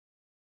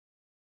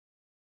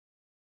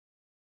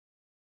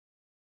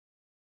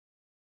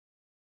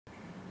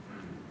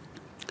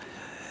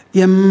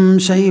Yam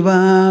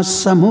Shaiva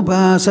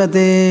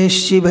Samupasate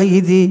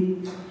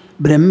Shivaiti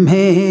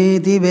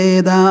Brahmeti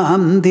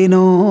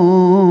Vedantino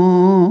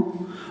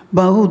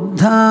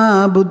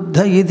Bauddha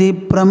Buddha iti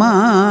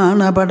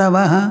Pramana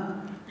Padavaha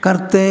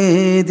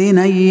Karteti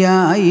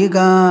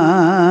Nayyayika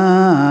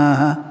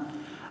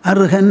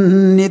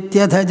Arhan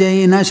Nityatha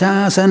Jaina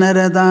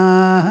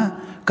Shasanarata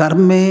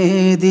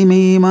Karmeti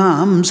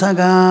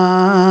Mimamsaka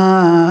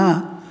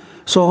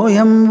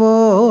Soyam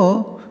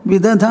Vo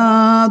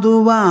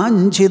Vidadhadu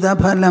Vanchita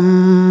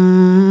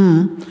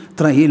Phalam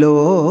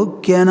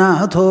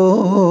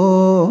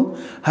Trailokyanato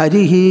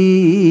Harihi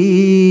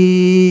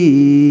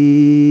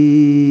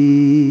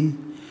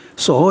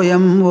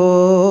Soyam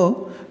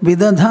Vo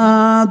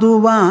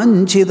Vidadhadu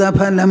Vanchita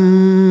Phalam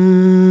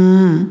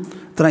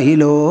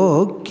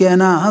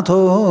Trailokyanato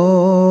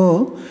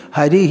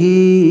Harihi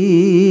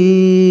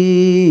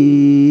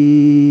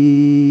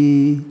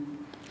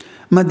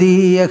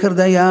Madhya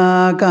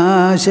Hridaya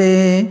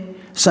Kashe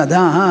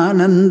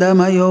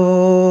Sadanandamayo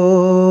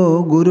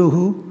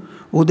Guruhu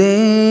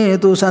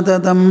Udetu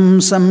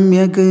Satatam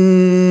Samyak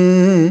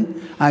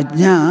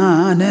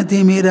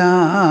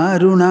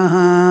Ajnanatimiraruna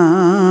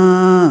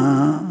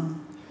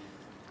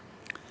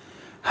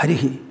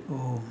Harihi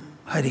Om,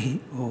 Harihi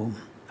Om,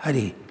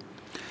 Harihi.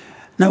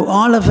 Now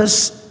all of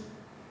us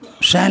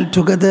shall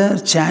together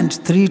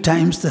chant 3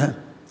 times the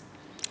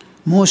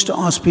most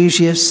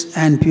auspicious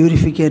and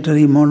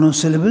purificatory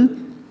monosyllable.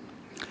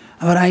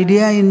 Our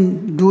idea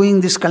in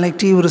doing this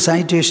collective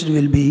recitation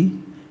will be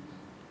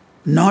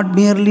not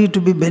merely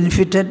to be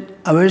benefited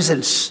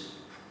ourselves,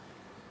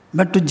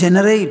 but to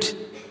generate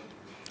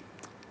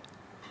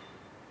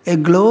a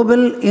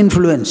global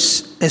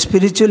influence, a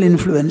spiritual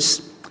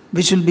influence,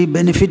 which will be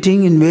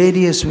benefiting in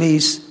various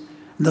ways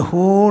the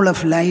whole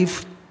of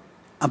life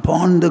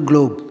upon the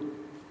globe.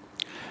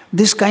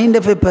 This kind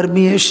of a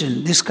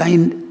permeation, this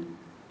kind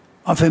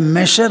of a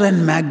measure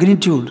and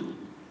magnitude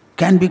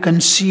can be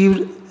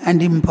conceived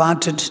and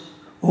imparted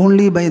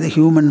only by the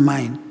human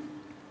mind.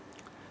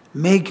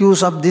 Make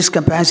use of this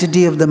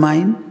capacity of the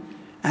mind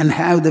and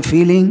have the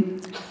feeling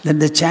that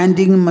the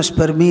chanting must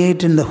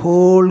permeate in the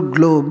whole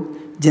globe,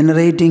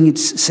 generating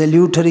its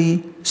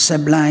salutary,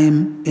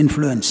 sublime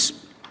influence.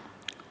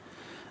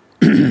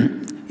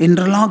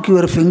 Interlock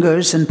your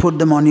fingers and put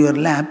them on your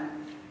lap.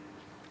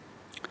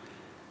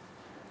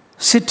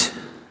 Sit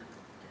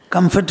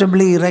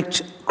comfortably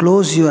erect,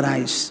 close your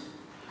eyes,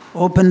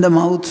 open the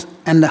mouth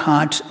and the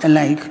heart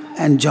alike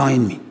and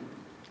join me.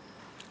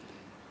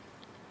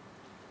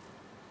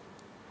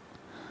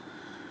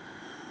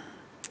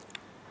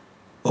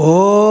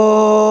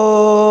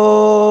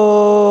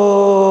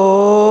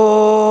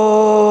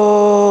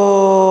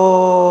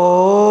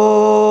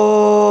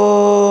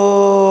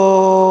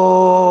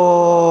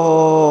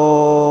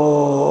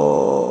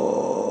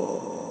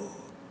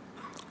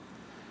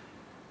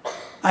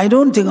 I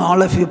don't think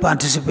all of you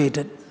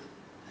participated.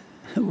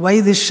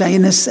 Why this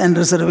shyness and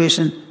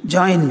reservation?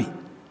 Join me.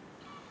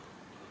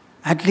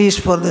 At least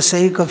for the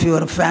sake of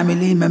your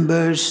family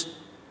members,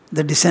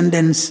 the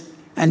descendants,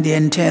 and the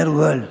entire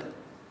world.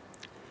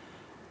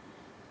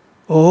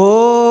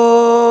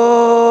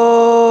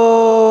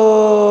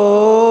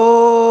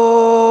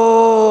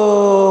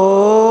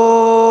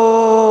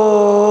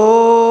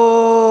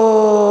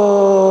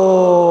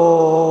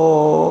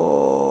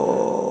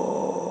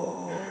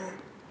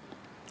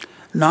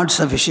 Not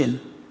sufficient.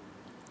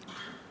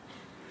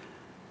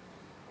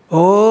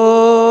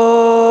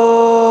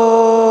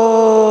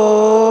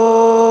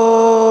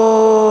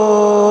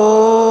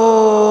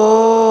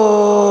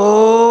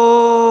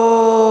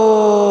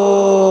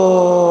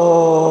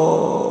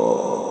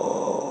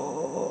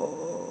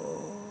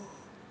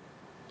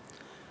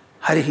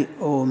 Harihi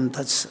Om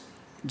Tats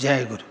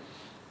Jai Guru.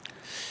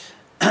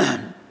 I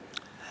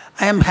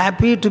am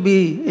happy to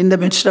be in the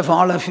midst of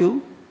all of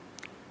you,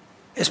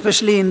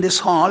 especially in this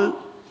hall,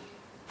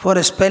 for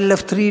a spell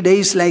of 3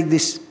 days like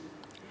this.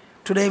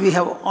 Today we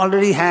have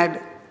already had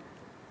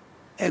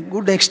a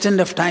good extent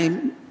of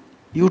time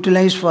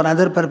utilized for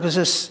other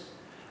purposes.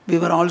 We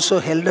were also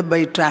held up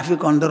by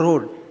traffic on the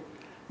road.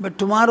 But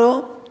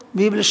tomorrow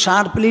we will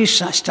sharply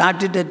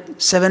start it at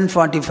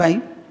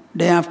 7:45,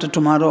 day after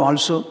tomorrow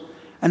also.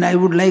 And I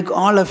would like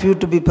all of you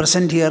to be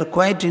present here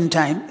quite in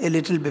time, a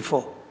little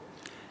before.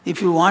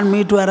 If you want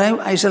me to arrive,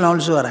 I shall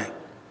also arrive.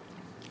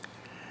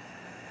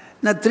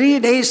 Now 3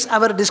 days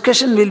our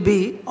discussion will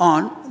be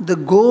on the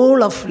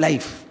goal of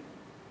life.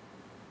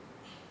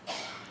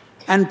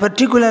 And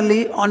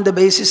particularly on the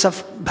basis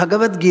of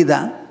Bhagavad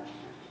Gita,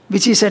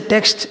 which is a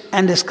text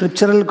and a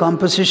scriptural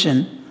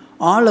composition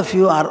all of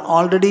you are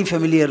already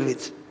familiar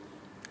with.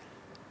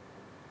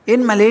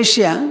 In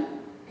Malaysia,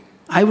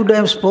 I would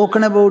have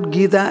spoken about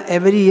Gita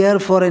every year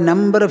for a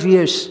number of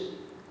years.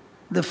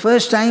 The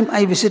first time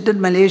I visited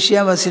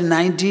Malaysia was in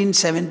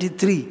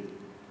 1973.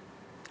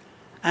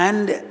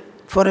 And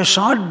for a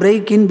short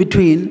break in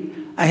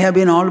between, I have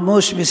been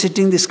almost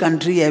visiting this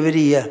country every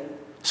year.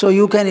 So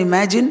you can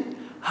imagine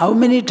how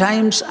many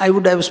times I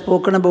would have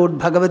spoken about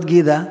Bhagavad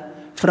Gita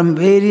from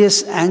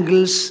various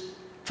angles,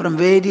 from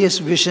various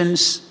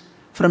visions,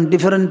 from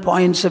different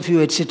points of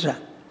view, etc.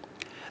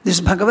 This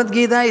Bhagavad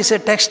Gita is a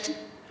text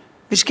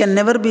which can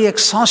never be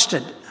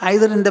exhausted,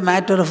 either in the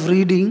matter of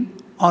reading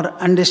or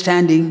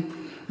understanding,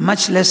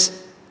 much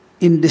less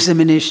in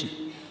dissemination.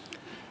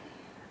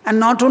 And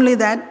not only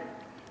that,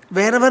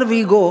 wherever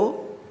we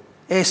go,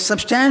 a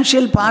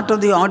substantial part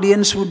of the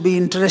audience would be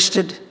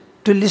interested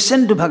to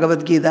listen to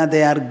Bhagavad Gita.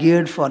 They are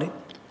geared for it.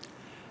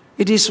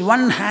 It is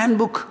one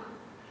handbook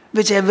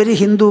which every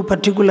Hindu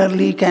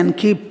particularly can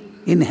keep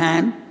in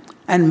hand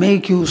and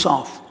make use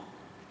of.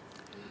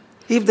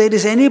 If there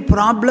is any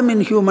problem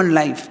in human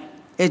life,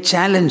 a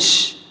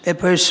challenge, a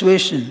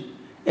persuasion,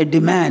 a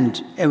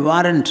demand, a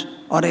warrant,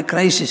 or a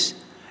crisis,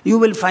 you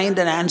will find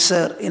an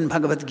answer in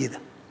Bhagavad Gita.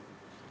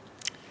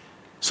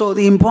 So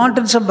the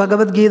importance of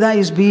Bhagavad Gita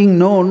is being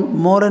known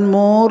more and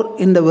more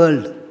in the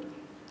world.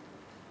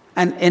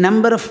 And a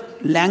number of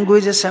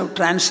languages have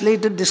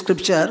translated the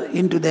scripture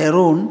into their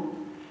own,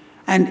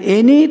 and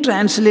any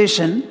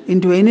translation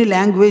into any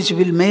language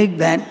will make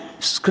that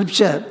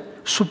scripture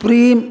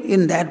supreme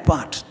in that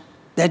part.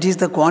 That is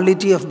the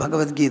quality of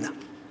Bhagavad Gita.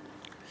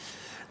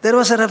 There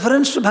was a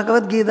reference to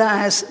Bhagavad Gita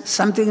as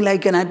something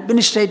like an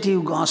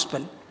administrative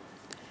gospel.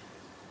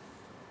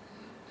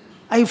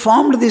 I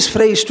formed this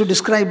phrase to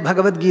describe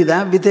Bhagavad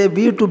Gita with a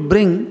view to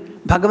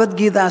bring Bhagavad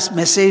Gita's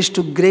message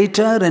to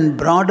greater and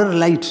broader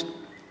light.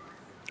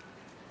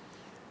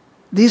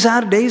 These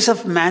are days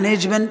of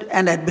management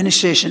and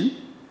administration,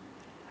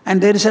 and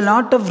there is a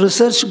lot of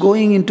research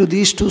going into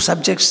these two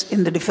subjects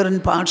in the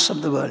different parts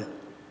of the world.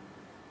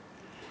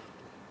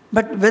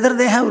 But whether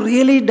they have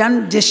really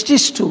done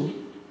justice to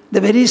the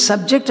very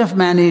subject of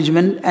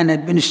management and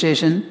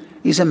administration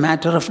is a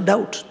matter of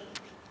doubt.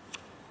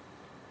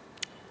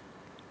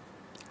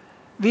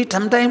 We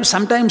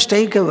sometimes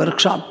take a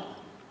workshop.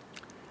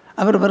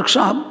 Our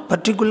workshop,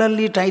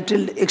 particularly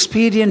titled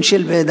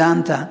Experiential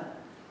Vedanta,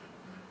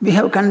 we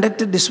have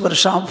conducted this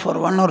workshop for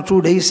 1 or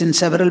 2 days in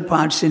several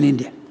parts in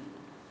India.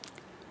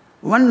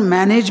 One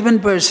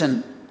management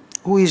person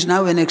who is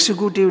now an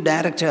executive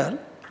director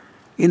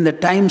in the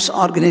Times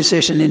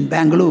organization in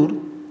Bangalore,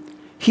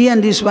 he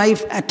and his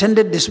wife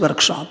attended this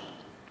workshop.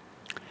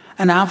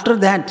 And after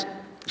that,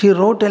 he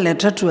wrote a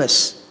letter to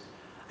us.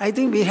 I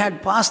think we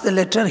had passed the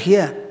letter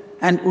here,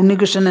 and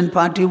Unnikrishnan and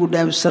party would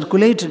have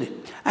circulated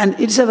it. And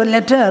it's a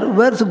letter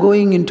worth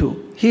going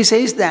into. He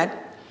says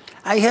that,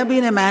 I have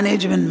been a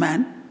management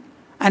man,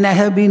 and I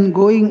have been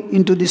going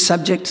into this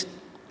subject.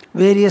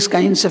 Various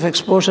kinds of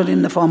exposure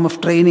in the form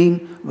of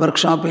training,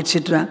 workshop,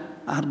 etc.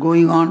 are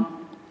going on.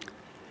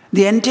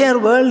 The entire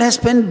world has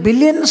spent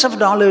billions of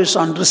dollars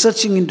on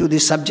researching into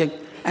this subject,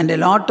 and a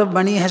lot of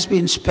money has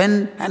been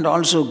spent and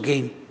also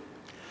gained.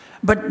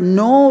 But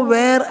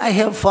nowhere I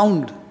have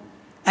found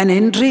an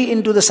entry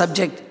into the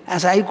subject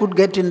as I could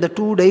get in the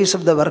 2 days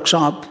of the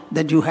workshop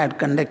that you had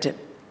conducted.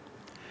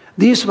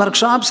 These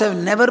workshops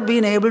have never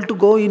been able to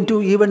go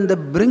into even the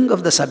brink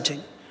of the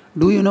subject.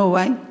 Do you know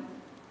why?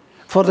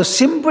 For the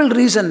simple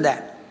reason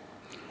that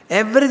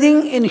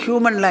everything in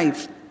human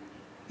life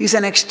is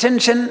an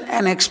extension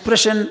and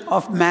expression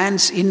of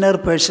man's inner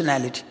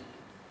personality.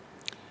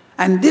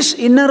 And this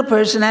inner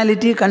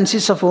personality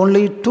consists of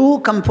only 2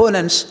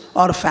 components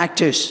or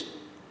factors.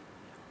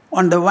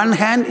 On the one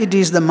hand, it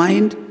is the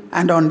mind,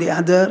 and on the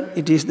other,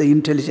 it is the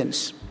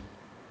intelligence.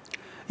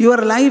 Your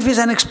life is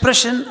an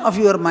expression of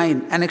your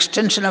mind, an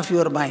extension of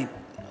your mind.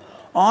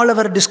 All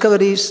our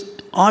discoveries,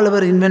 all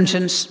our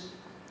inventions,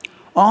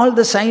 all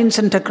the science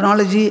and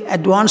technology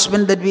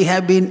advancement that we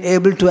have been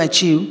able to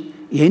achieve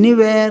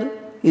anywhere,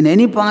 in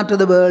any part of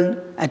the world,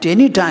 at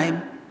any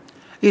time,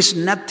 is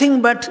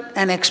nothing but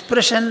an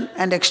expression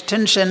and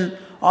extension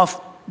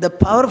of the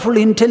powerful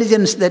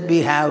intelligence that we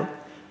have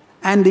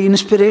and the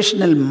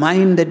inspirational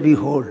mind that we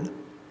hold.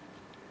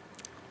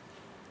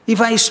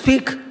 If I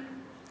speak,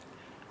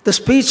 the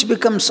speech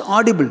becomes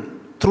audible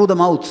through the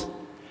mouth,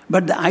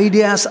 but the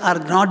ideas are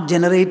not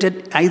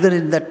generated either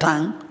in the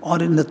tongue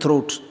or in the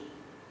throat.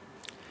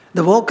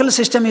 The vocal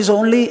system is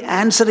only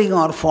answering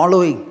or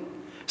following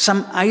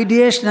some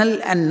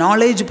ideational and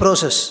knowledge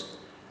process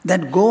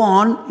that go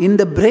on in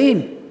the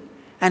brain,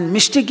 and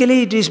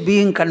mystically it is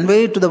being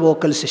conveyed to the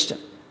vocal system.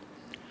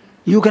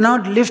 You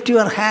cannot lift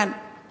your hand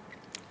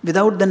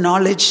without the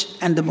knowledge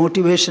and the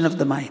motivation of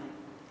the mind.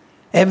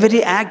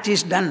 Every act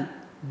is done,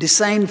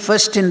 designed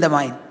first in the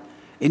mind,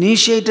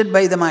 initiated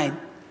by the mind,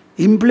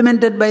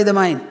 implemented by the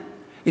mind.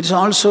 It is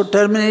also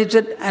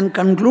terminated and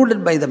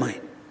concluded by the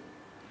mind.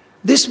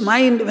 This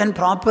mind, when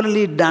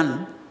properly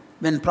done,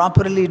 when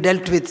properly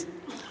dealt with,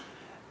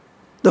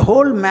 the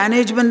whole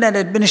management and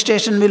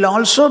administration will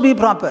also be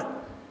proper.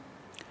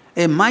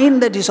 A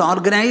mind that is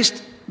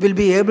organized will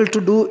be able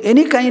to do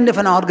any kind of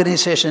an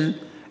organization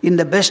in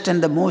the best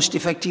and the most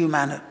effective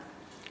manner.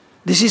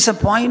 This is a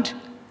point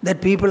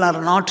that people are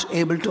not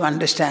able to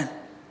understand.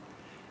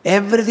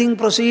 Everything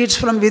proceeds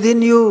from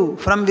within you,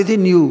 from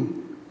within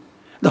you.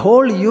 The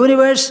whole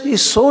universe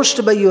is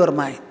sourced by your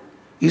mind,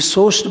 is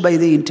sourced by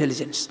the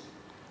intelligence.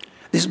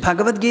 This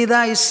Bhagavad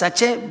Gita is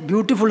such a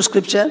beautiful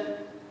scripture.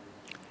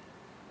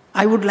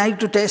 I would like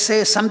to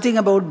say something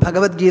about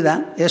Bhagavad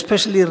Gita,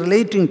 especially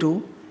relating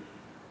to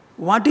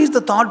what is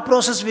the thought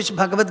process which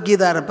Bhagavad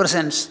Gita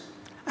represents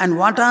and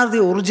what are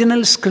the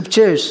original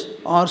scriptures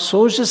or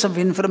sources of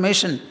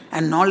information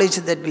and knowledge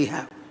that we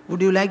have.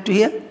 Would you like to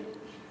hear?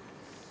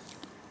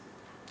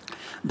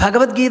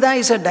 Bhagavad Gita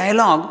is a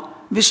dialogue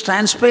which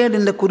transpired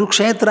in the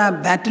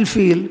Kurukshetra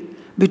battlefield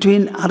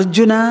between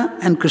Arjuna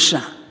and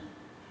Krishna.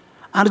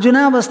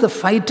 Arjuna was the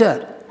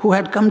fighter who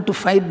had come to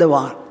fight the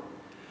war.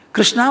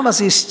 Krishna was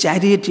his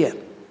charioteer.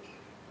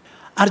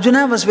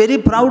 Arjuna was very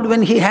proud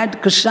when he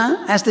had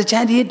Krishna as the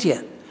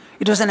charioteer.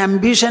 It was an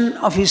ambition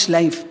of his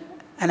life,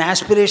 an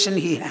aspiration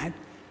he had.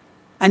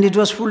 And it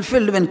was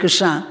fulfilled when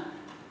Krishna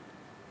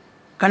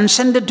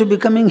consented to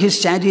becoming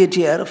his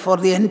charioteer for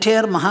the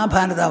entire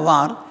Mahabharata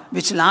war,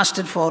 which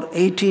lasted for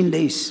 18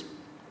 days.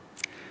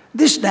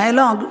 This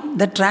dialogue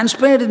that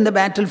transpired in the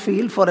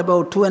battlefield for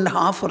about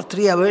 2.5 or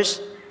 3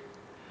 hours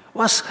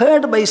was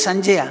heard by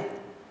Sanjaya,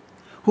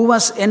 who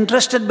was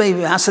entrusted by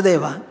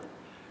Vyasadeva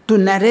to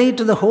narrate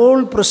the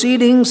whole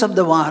proceedings of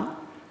the war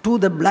to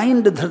the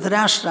blind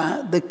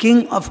Dhritarashtra, the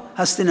king of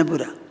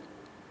Hastinapura.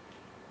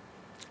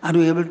 Are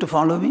you able to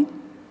follow me?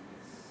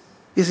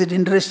 Is it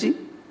interesting?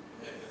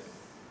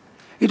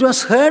 It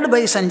was heard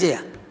by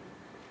Sanjaya.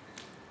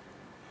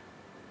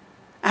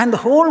 And the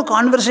whole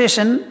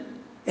conversation,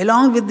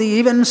 along with the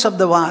events of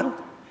the war,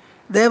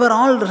 they were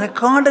all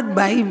recorded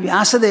by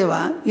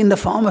Vyasadeva in the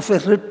form of a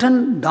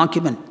written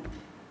document.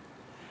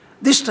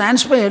 This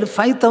transpired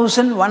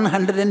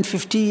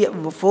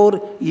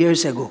 5,154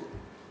 years ago.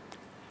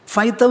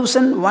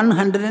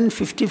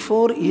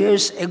 5,154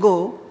 years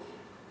ago,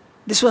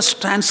 this was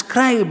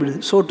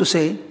transcribed, so to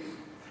say,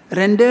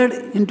 rendered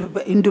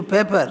into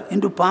paper,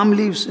 into palm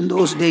leaves in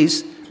those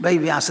days by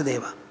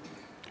Vyasadeva.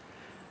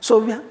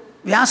 So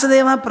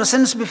Vyasadeva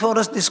presents before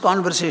us this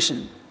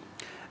conversation.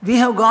 We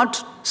have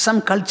got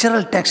some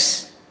cultural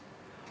texts.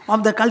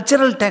 Of the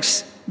cultural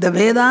texts, the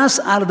Vedas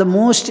are the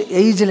most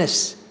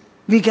ageless.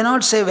 We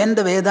cannot say when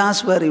the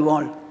Vedas were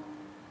evolved.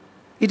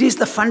 It is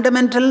the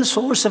fundamental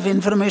source of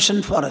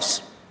information for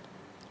us.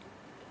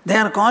 They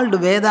are called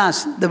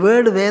Vedas. The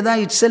word Veda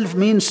itself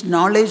means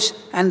knowledge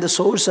and the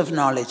source of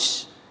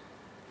knowledge.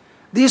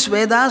 These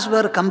Vedas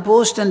were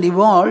composed and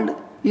evolved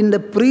in the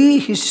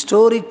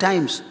prehistoric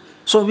times.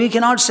 So we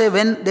cannot say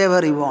when they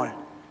were evolved.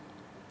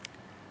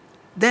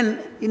 Then,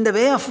 in the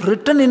way of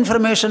written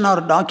information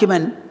or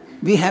document,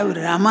 we have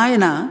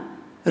Ramayana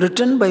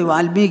written by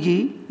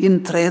Valmiki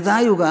in Treta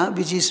Yuga,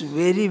 which is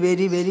very,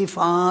 very, very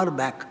far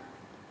back.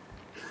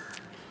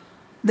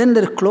 Then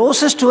the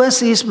closest to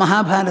us is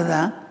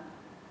Mahabharata.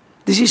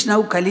 This is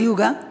now Kali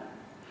Yuga.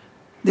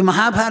 The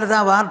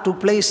Mahabharata war took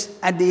place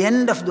at the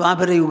end of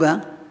Dwapara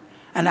Yuga,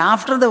 and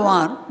after the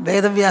war,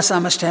 Vedavyasa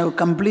must have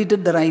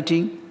completed the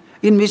writing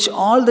in which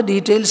all the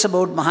details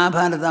about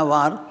Mahabharata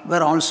war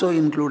were also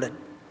included.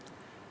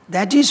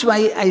 That is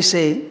why I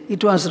say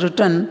it was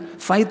written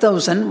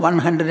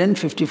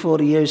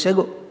 5,154 years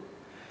ago.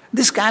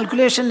 This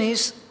calculation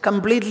is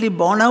completely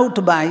borne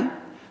out by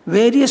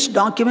various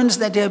documents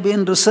that have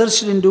been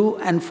researched into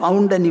and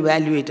found and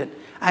evaluated.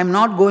 I am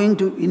not going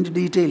into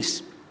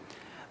details.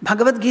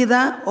 Bhagavad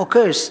Gita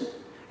occurs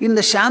in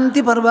the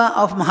Shanti Parva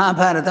of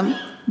Mahabharatam,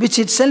 which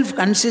itself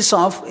consists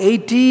of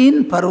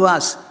 18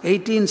 parvas,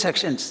 18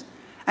 sections.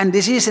 And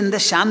this is in the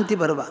Shanti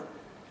Parva.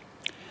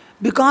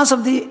 Because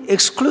of the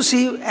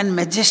exclusive and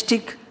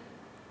majestic,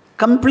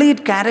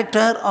 complete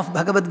character of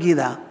Bhagavad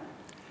Gita,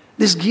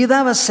 this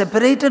Gita was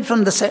separated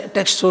from the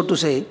text, so to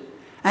say,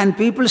 and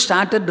people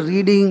started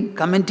reading,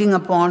 commenting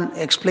upon,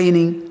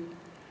 explaining.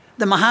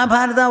 The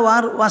Mahabharata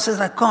war was a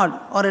record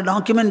or a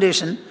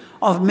documentation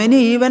of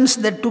many events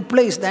that took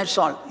place, that's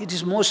all. It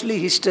is mostly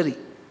history.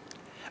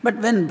 But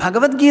when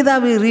Bhagavad Gita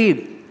we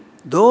read,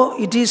 though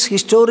it is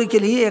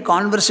historically a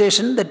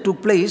conversation that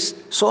took place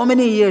so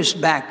many years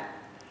back,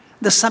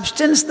 the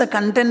substance, the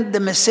content, the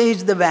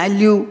message, the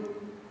value,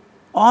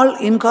 all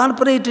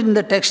incorporated in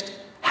the text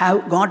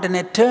have got an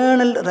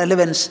eternal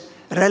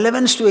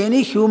relevance to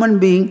any human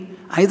being,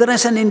 either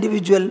as an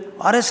individual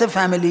or as a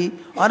family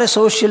or a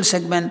social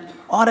segment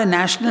or a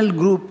national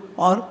group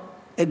or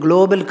a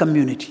global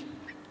community.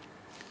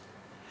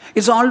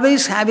 It's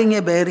always having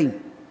a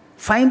bearing.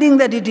 Finding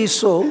that it is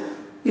so,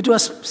 it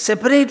was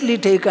separately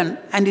taken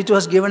and it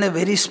was given a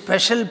very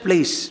special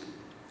place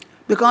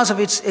because of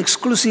its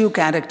exclusive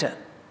character.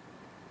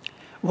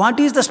 What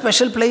is the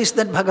special place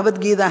that Bhagavad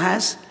Gita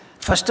has?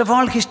 First of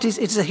all,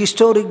 it's a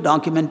historic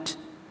document.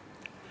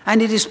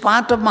 And it is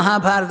part of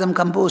Mahabharatam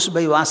composed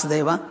by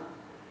Vasudeva.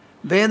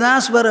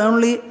 Vedas were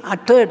only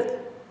uttered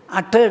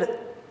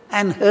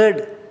and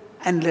heard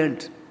and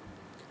learned.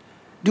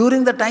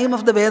 During the time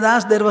of the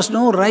Vedas, there was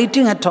no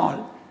writing at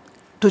all.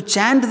 To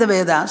chant the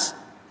Vedas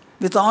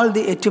with all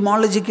the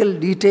etymological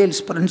details,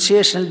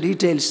 pronunciational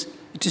details,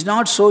 it is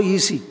not so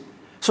easy.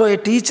 So a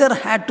teacher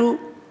had to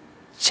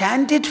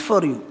chant it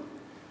for you.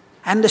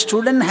 And the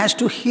student has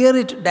to hear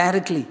it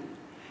directly.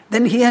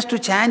 Then he has to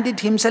chant it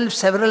himself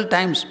several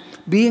times,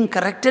 being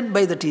corrected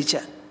by the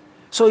teacher.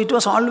 So it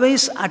was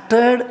always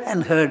uttered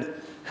and heard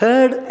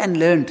and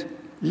learned.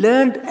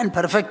 learned and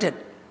perfected,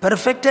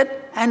 perfected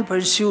and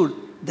pursued,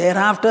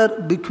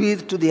 thereafter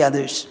bequeathed to the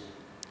others.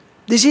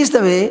 This is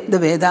the way the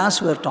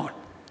Vedas were taught.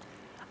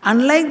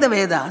 Unlike the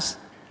Vedas,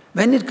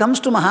 when it comes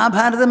to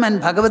Mahabharatam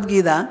and Bhagavad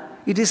Gita,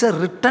 it is a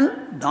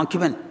written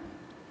document.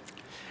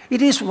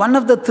 It is one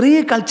of the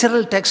three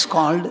cultural texts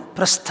called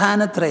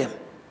Prasthanatrayam.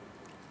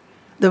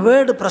 The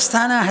word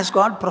Prasthana has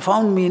got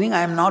profound meaning.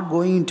 I am not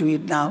going into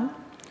it now.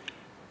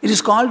 It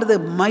is called the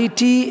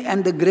mighty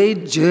and the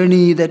great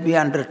journey that we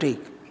undertake.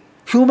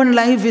 Human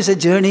life is a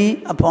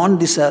journey upon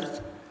this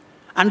earth,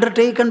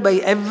 undertaken by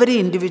every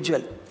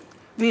individual.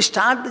 We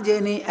start the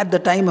journey at the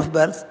time of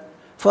birth.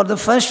 For the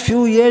first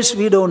few years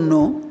we don't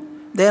know.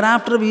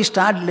 Thereafter we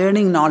start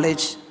learning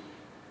knowledge.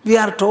 We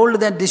are told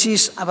that this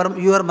is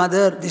your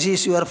mother, this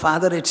is your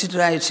father,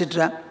 etc.,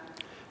 etc.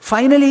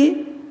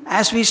 Finally,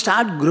 as we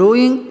start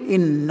growing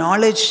in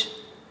knowledge,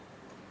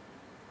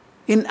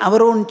 in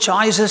our own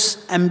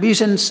choices,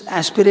 ambitions,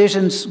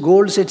 aspirations,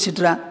 goals,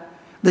 etc.,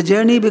 the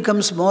journey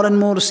becomes more and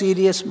more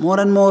serious, more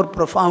and more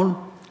profound,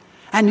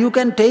 and you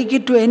can take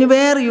it to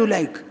anywhere you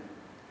like.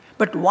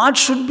 But what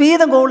should be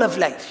the goal of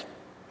life?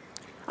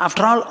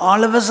 After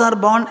all of us are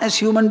born as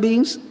human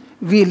beings.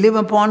 We live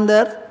upon the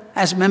earth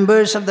as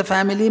members of the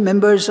family,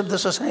 members of the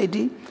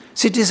society,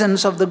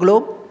 citizens of the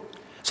globe.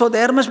 So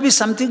there must be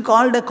something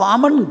called a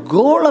common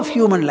goal of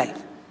human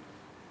life.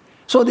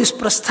 So this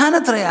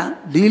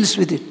Prasthanatraya deals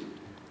with it.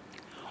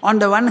 On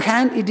the one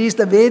hand, it is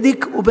the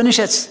Vedic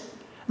Upanishads.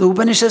 The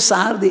Upanishads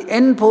are the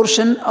end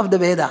portion of the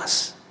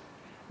Vedas.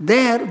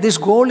 There, this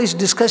goal is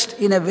discussed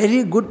in a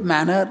very good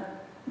manner,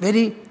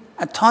 very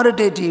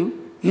authoritative,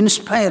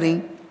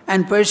 inspiring,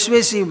 and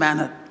persuasive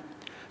manner.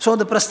 So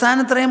the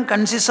Prasthanatrayam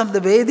consists of the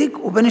Vedic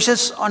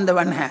Upanishads on the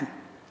one hand.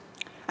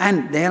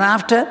 And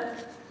thereafter,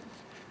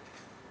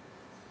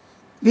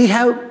 we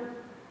have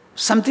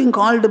something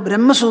called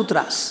Brahma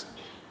Sutras.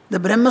 The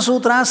Brahma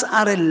Sutras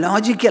are a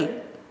logical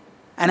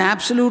and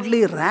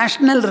absolutely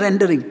rational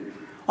rendering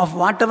of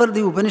whatever the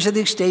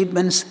Upanishadic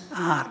statements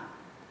are.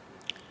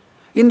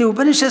 In the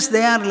Upanishads,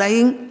 they are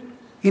lying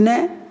in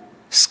a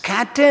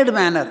scattered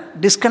manner,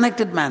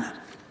 disconnected manner.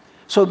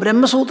 So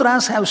Brahma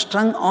Sutras have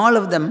strung all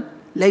of them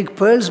like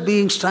pearls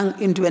being strung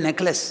into a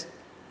necklace.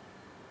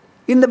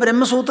 In the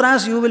Brahma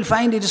Sutras, you will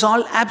find it is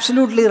all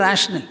absolutely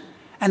rational,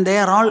 and they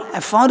are all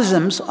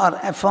aphorisms or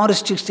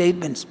aphoristic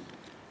statements,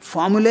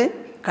 formulae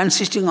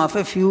consisting of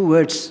a few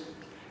words.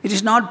 It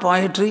is not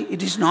poetry,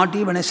 it is not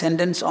even a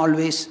sentence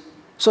always,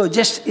 so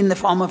just in the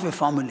form of a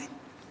formulae.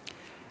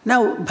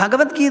 Now,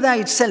 Bhagavad Gita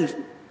itself,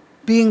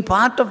 being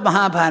part of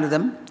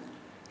Mahabharatam,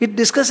 it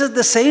discusses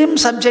the same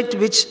subject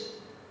which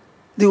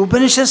the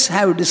Upanishads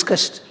have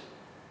discussed,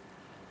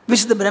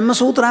 which the Brahma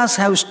Sutras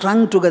have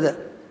strung together.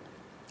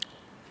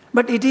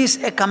 But it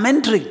is a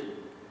commentary.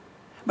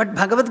 But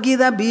Bhagavad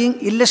Gita being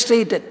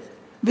illustrated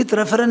with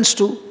reference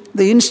to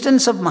the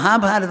instance of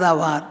Mahabharata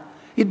war,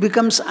 it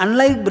becomes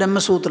unlike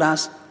Brahma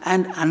Sutras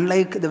and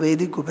unlike the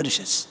Vedic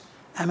Upanishads.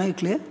 Am I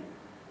clear?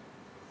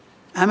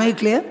 Am I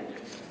clear?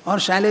 Or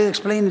shall I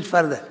explain it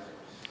further?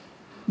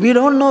 We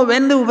don't know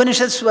when the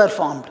Upanishads were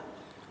formed.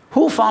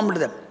 Who formed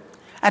them?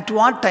 At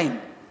what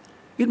time?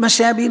 It must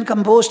have been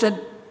composed at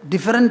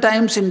different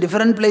times in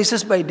different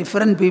places by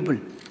different people.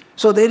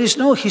 So there is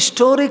no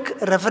historic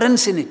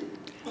reference in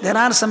it. There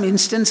are some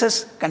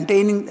instances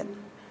containing them.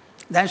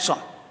 That's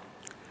all.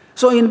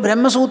 So in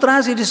Brahma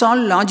Sutras, it is all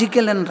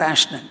logical and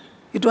rational.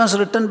 It was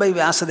written by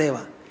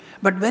Vyasadeva.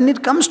 But when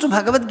it comes to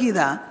Bhagavad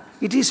Gita,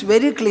 it is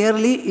very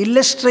clearly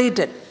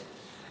illustrated.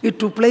 It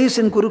took place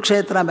in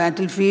Kurukshetra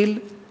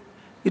battlefield.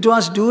 It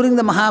was during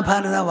the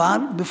Mahabharata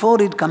war,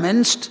 before it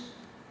commenced.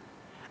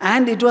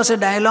 And it was a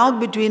dialogue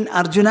between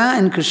Arjuna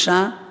and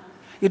Krishna.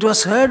 It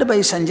was heard by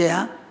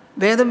Sanjaya.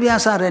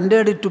 Vedavyasa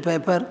rendered it to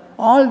paper.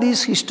 All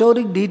these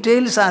historic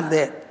details are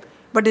there.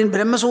 But in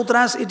Brahma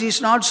Sutras, it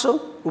is not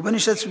so.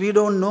 Upanishads, we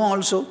don't know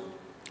also.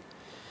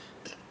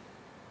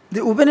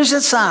 The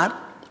Upanishads are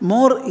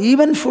more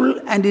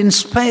evenful and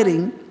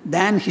inspiring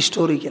than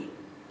historical.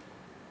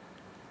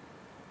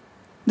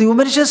 The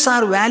Upanishads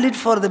are valid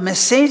for the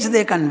message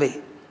they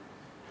convey,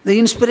 the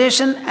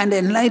inspiration and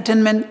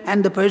enlightenment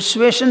and the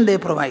persuasion they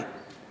provide.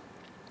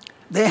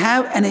 They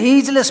have an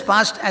ageless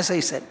past, as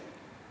I said.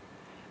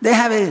 They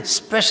have a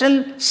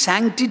special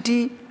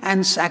sanctity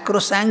and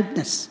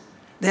sacrosanctness.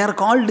 They are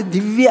called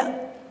Divya.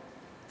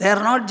 They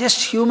are not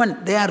just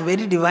human, they are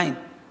very divine.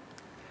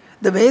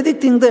 The Vedic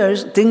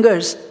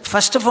thinkers,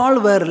 first of all,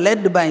 were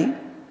led by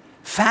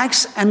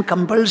facts and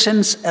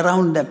compulsions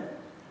around them.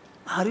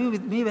 Are you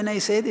with me when I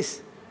say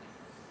this?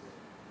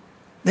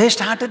 They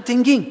started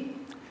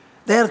thinking.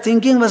 Their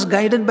thinking was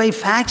guided by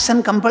facts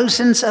and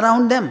compulsions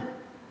around them.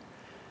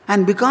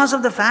 And because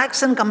of the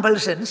facts and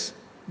compulsions,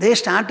 they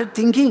started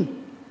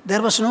thinking.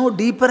 There was no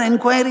deeper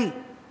inquiry,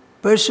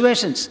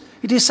 persuasions.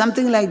 It is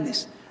something like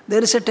this.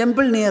 There is a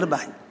temple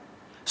nearby.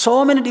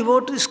 So many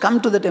devotees come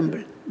to the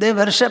temple. They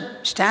worship,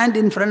 stand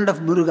in front of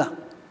Muruga.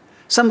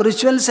 Some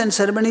rituals and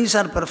ceremonies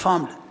are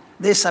performed.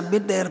 They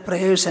submit their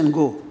prayers and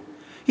go.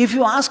 If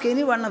you ask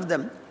any one of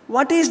them,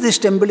 what is this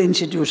temple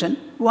institution?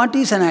 What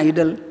is an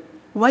idol?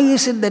 Why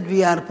is it that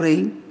we are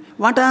praying?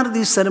 What are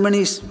these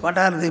ceremonies? What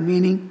are their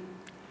meaning?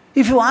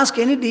 If you ask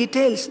any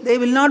details, they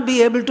will not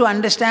be able to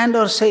understand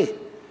or say.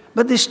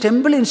 But this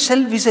temple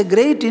itself is a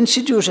great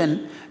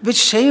institution which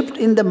shaped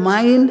in the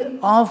mind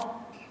of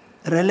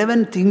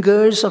relevant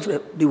thinkers of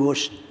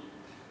devotion.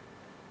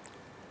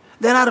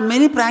 There are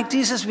many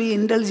practices we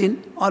indulge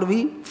in or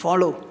we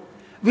follow.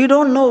 We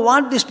don't know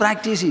what this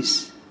practice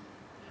is.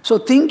 So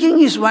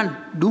thinking is one,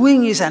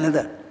 doing is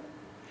another.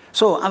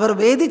 So our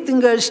Vedic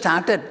thinkers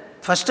started,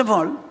 first of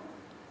all,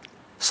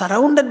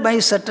 surrounded by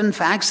certain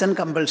facts and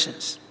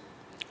compulsions.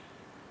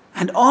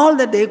 And all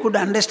that they could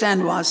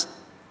understand was,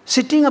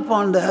 sitting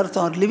upon the earth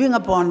or living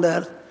upon the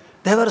earth,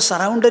 they were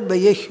surrounded by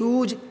a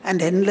huge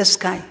and endless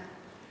sky.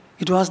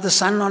 It was the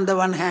sun on the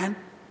one hand,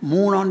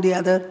 moon on the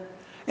other,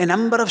 a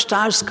number of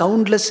stars,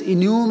 countless,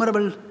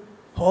 innumerable,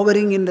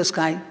 hovering in the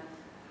sky.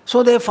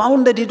 So they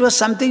found that it was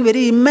something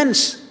very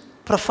immense,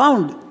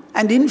 profound,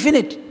 and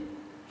infinite.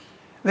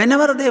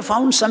 Whenever they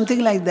found something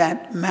like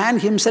that, man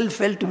himself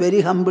felt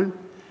very humble,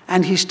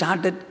 and he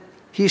started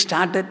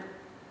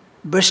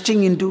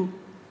bursting into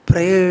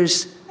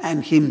prayers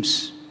and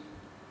hymns.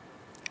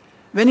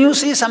 When you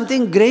see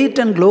something great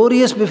and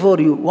glorious before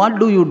you, what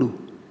do?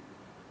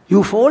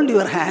 You fold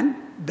your hand,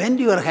 bend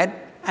your head,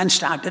 and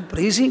started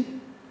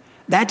praising.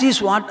 That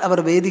is what our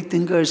Vedic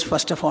thinkers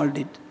first of all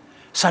did.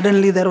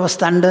 Suddenly there was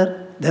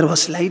thunder, there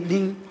was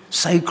lightning,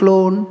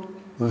 cyclone,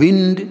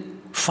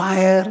 wind,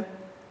 fire,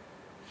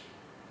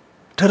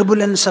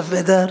 turbulence of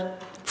weather,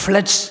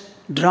 floods,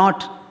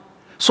 drought.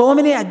 So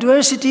many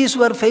adversities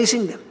were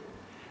facing them.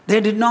 They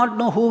did not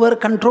know who were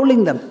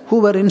controlling them, who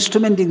were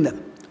instrumenting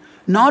them.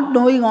 Not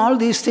knowing all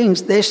these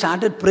things, they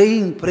started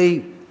praying,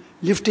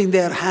 lifting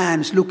their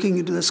hands, looking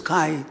into the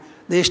sky.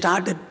 They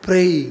started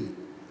praying,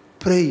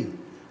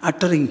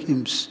 uttering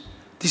hymns.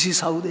 This is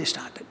how they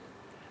started.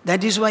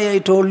 That is why I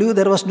told you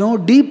there was no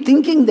deep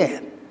thinking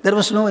there. There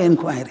was no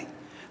inquiry.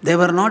 They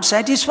were not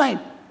satisfied.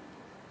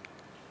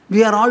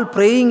 We are all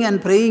praying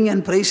and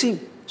praising.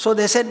 So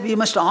they said we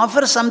must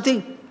offer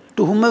something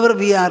to whomever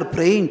we are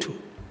praying to.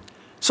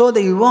 So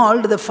they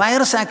evolved the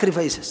fire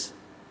sacrifices,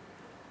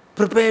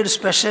 prepared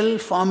special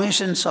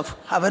formations of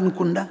Havan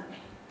Kunda,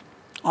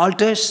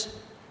 altars,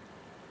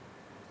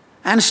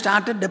 and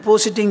started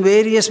depositing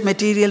various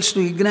materials to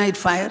ignite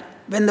fire.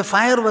 When the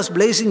fire was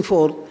blazing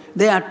forth,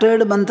 they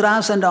uttered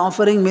mantras and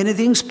offering many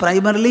things,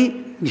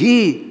 primarily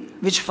ghee,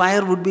 which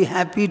fire would be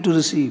happy to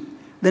receive,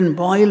 then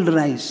boiled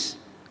rice,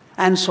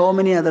 and so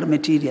many other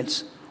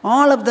materials.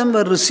 All of them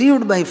were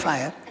received by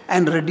fire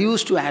and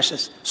reduced to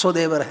ashes, so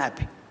they were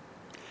happy.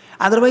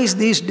 Otherwise,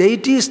 these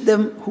deities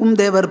whom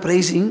they were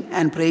praising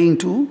and praying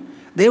to,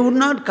 they would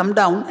not come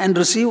down and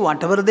receive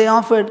whatever they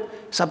offered.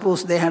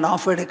 Suppose they had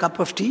offered a cup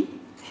of tea.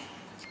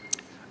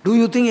 Do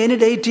you think any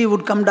deity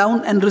would come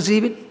down and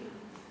receive it?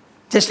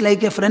 Just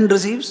like a friend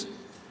receives?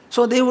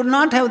 So they would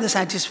not have the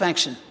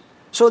satisfaction.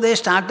 So they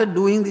started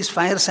doing these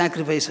fire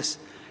sacrifices.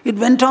 It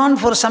went on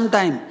for some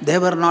time. They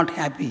were not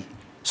happy.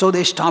 So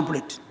they stopped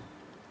it.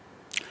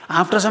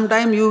 After some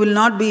time, you will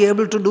not be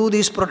able to do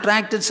these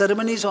protracted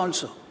ceremonies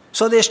also.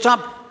 So they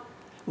stopped.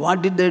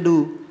 What did they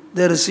do?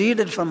 They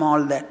receded from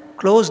all that,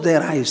 closed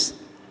their eyes,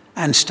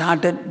 and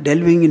started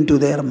delving into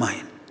their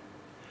mind.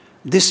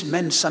 This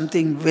meant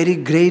something very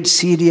great,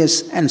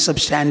 serious, and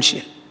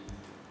substantial.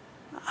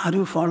 Are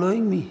you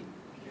following me?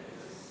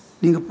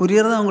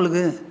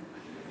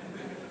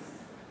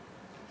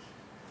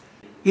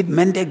 It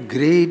meant a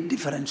great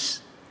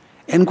difference.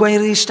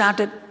 Inquiry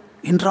started,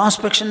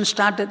 introspection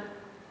started,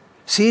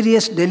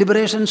 serious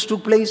deliberations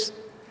took place.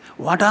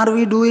 What are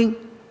we doing?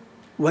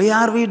 Why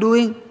are we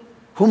doing?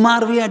 Whom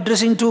are we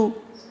addressing to?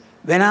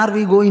 When are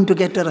we going to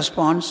get a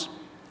response?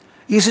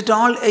 Is it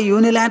all a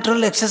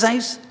unilateral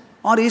exercise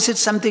or is it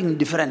something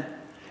different?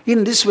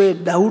 In this way,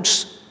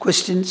 doubts,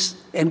 questions,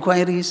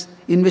 inquiries,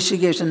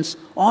 investigations,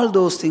 all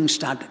those things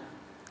started.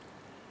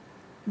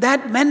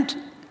 That meant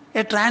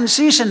a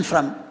transition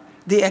from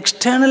the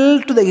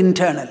external to the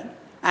internal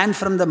and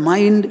from the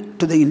mind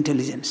to the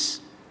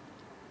intelligence.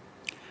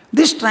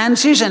 This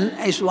transition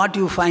is what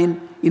you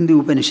find in the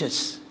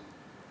Upanishads.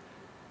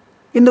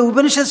 In the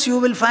Upanishads, you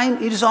will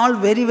find it is all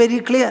very, very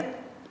clear.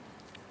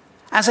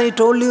 As I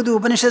told you, the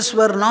Upanishads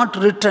were not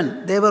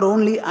written. They were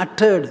only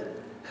uttered,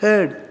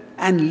 heard,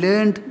 and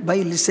learned by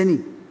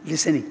listening.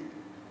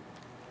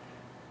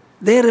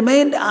 They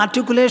remained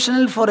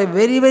articulational for a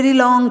very, very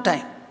long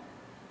time.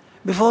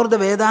 Before the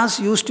Vedas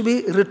used to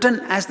be written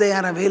as they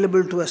are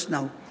available to us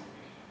now.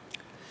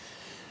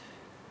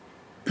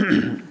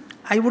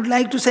 I would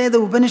like to say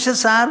the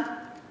Upanishads are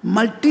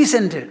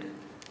multi-centered.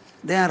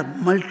 They are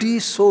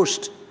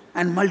multi-sourced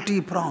and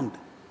multi-pronged.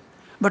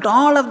 But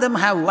all of them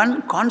have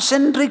one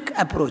concentric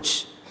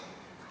approach.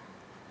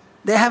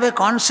 They have a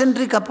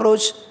concentric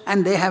approach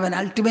and they have an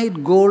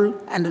ultimate goal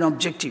and an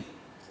objective.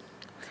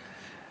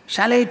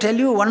 Shall I tell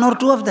you one or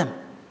two of them?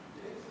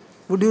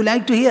 Would you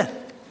like to hear?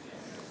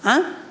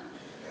 Huh?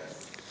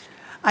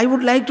 I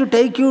would like to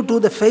take you to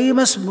the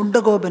famous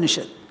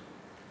Mundakopanishad.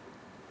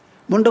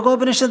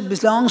 Mundakopanishad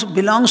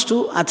belongs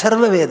to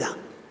Atharva Veda.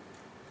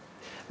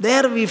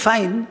 There we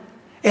find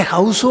a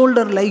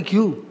householder like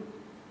you,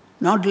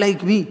 not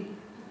like me.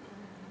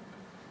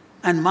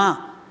 And Ma,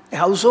 a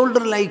householder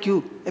like you,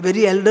 a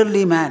very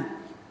elderly man.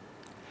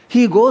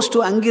 He goes to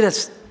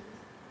Angiras,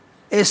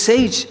 a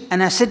sage,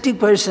 an ascetic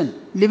person,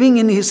 living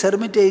in his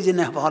hermitage in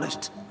a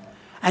forest.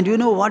 And you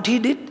know what he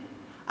did?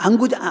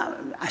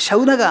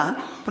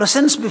 Shaunaga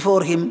presents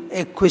before him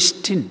a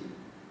question.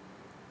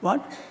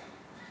 What?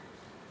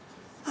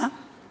 Huh?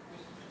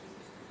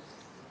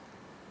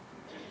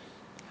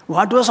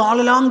 What was all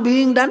along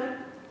being done?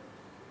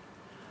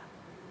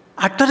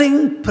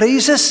 Uttering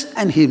praises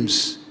and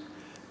hymns,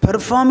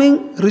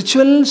 performing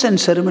rituals and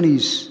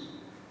ceremonies.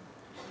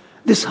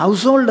 This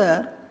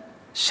householder,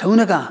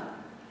 Shaunaga,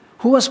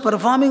 who was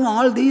performing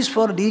all these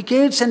for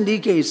decades and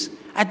decades,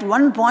 at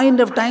one point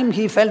of time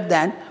he felt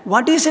that,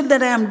 what is it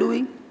that I am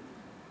doing?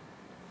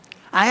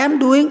 I am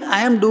doing.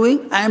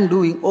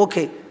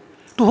 Okay.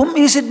 To whom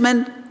is it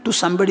meant? To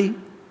somebody.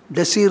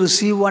 Does he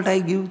receive what I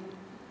give?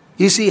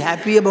 Is he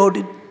happy about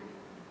it?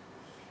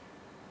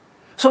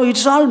 So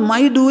it's all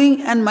my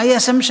doing and my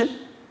assumption.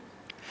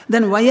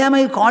 Then why am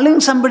I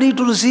calling somebody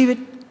to receive it?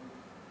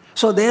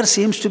 So there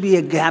seems to be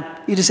a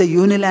gap. It is a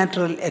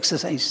unilateral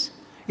exercise.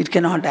 It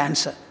cannot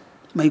answer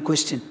my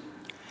question.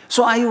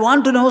 So I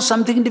want to know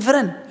something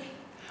different.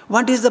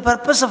 What is the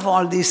purpose of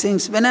all these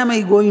things? When am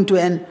I going to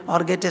end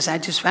or get a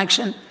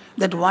satisfaction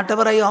that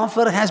whatever I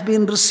offer has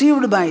been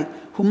received by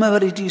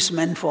whomever it is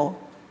meant for?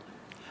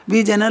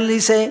 We generally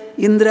say,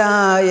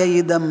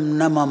 Indraya idam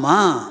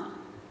namama.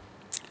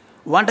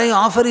 What I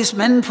offer is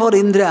meant for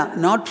Indra,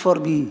 not for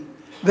me.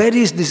 Where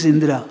is this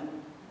Indra?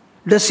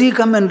 Does he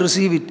come and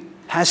receive it?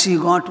 Has he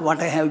got what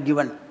I have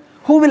given?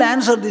 Who will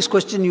answer this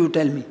question, you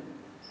tell me?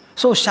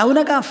 So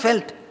Shaunaka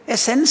felt a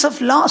sense of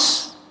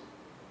loss.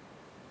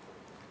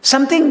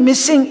 Something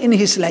missing in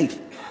his life.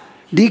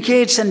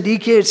 Decades and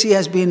decades he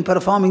has been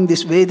performing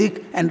this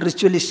Vedic and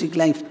ritualistic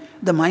life.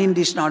 The mind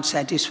is not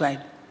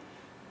satisfied.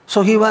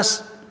 So he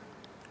was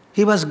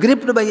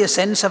gripped by a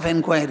sense of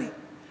inquiry.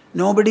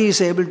 Nobody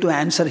is able to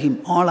answer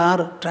him. All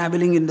are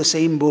traveling in the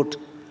same boat.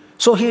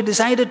 So he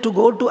decided to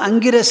go to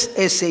Angiras,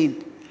 a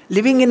saint,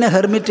 living in a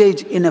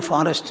hermitage in a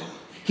forest.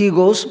 He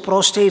goes,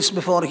 prostrates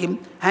before him,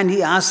 and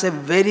he asks a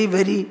very,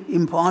 very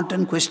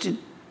important question.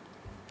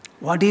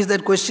 What is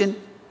that question?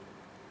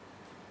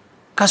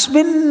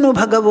 Kasminnu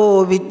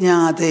bhagavo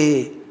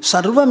vijñāte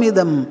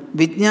sarvamidam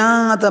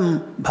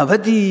vijñātam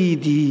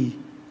bhavatīti.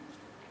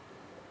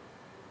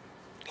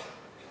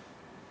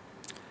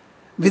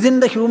 Within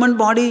the human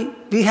body,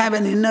 we have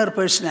an inner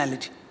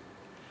personality.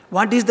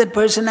 What is that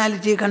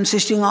personality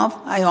consisting of?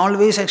 I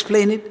always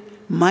explain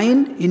it.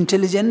 Mind,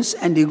 intelligence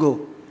and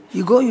ego.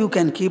 Ego you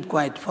can keep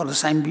quiet for the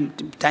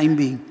time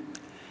being.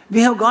 We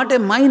have got a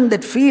mind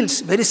that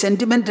feels very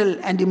sentimental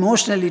and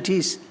emotional it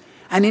is.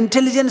 An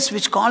intelligence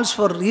which calls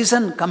for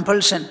reason,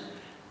 compulsion.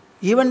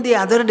 Even the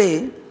other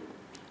day,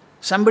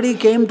 somebody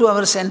came to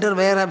our center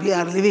where we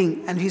are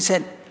living and he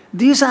said,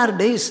 these are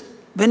days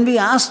when we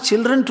ask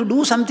children to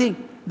do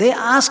something. They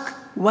ask,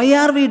 why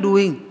are we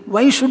doing?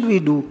 Why should we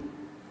do?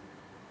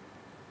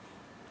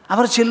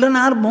 Our children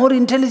are more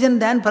intelligent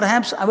than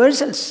perhaps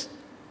ourselves.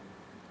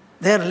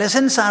 Their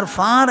lessons are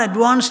far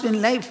advanced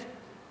in life.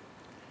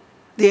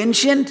 The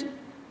ancient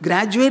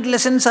graduate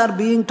lessons are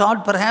being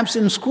taught perhaps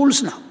in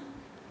schools now.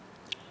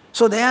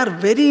 So they are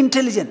very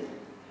intelligent.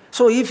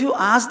 So if you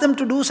ask them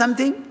to do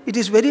something, it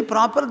is very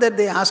proper that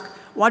they ask,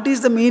 what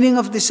is the meaning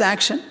of this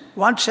action?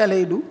 What shall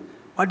I do?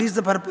 What is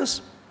the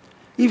purpose?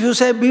 If you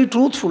say, be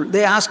truthful,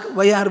 they ask,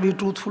 why are we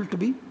truthful to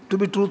be? To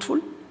be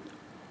truthful?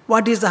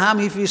 What is the harm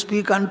if we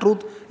speak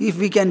untruth, if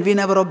we can win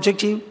our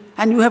objective?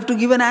 And you have to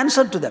give an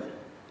answer to them.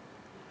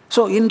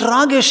 So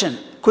interrogation,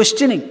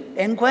 questioning,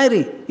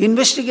 inquiry,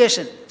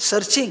 investigation,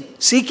 searching,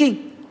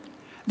 seeking.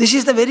 This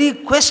is the very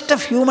quest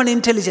of human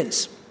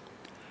intelligence.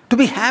 To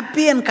be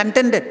happy and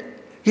contented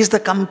is the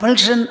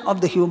compulsion of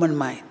the human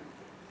mind.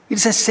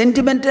 It's a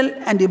sentimental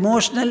and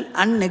emotional,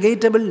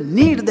 unnegatable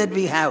need that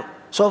we have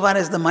so far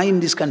as the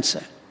mind is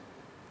concerned.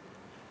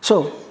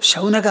 So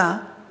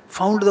Shaunaka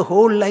found the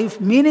whole life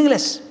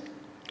meaningless.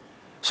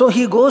 So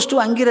he goes to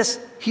Angiras.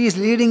 He is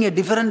leading a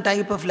different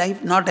type of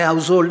life, not a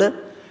householder.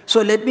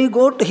 So let me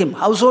go to him.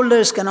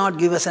 Householders cannot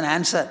give us an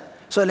answer.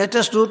 So let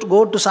us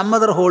go to some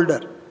other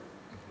holder.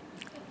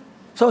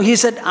 So he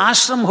said,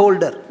 ashram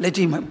holder,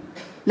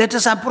 let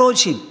us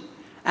approach him.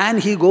 And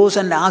he goes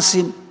and asks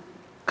him,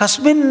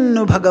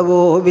 Kasminnu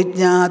bhagavo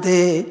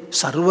vijñāte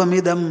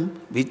sarvamidam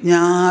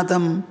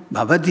vijñātam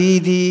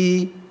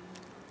bhavatīti.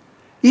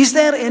 Is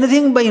there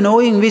anything by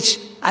knowing which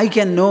I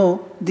can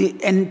know the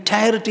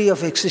entirety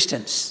of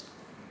existence?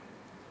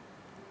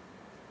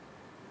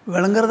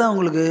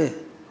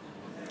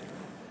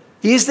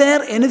 Is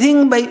there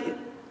anything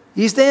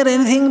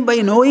by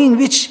knowing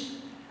which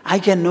I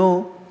can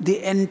know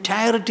the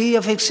entirety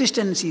of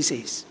existence, he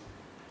says.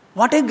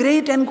 What a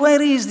great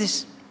inquiry is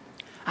this.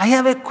 I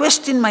have a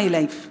quest in my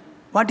life.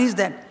 What is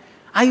that?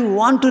 I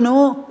want to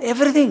know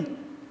everything.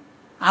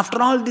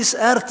 After all, this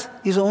earth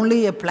is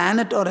only a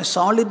planet or a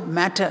solid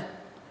matter.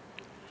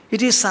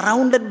 It is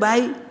surrounded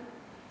by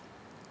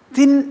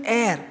thin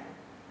air.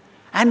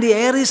 And the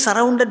air is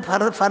surrounded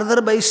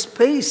further by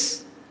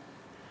space.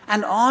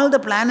 And all the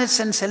planets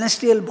and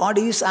celestial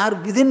bodies are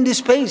within the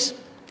space.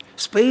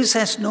 Space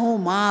has no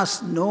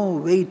mass, no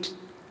weight.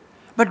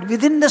 But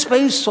within the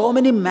space, so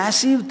many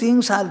massive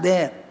things are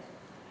there.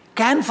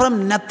 Can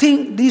from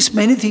nothing these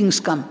many things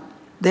come?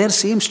 There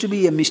seems to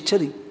be a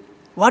mystery.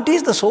 What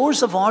is the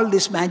source of all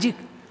this magic?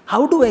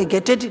 How do I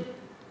get at it?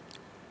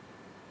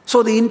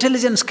 So the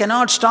intelligence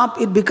cannot stop.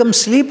 It becomes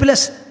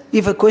sleepless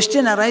if a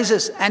question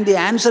arises and the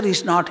answer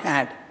is not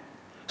had.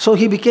 So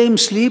he became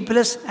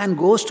sleepless and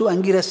goes to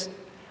Angiras.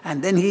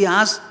 And then he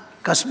asks,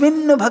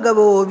 Kasminnu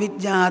bhagavo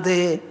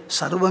vijñāte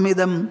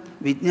sarvamidam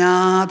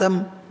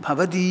vijñātam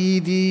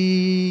bhavadīdi.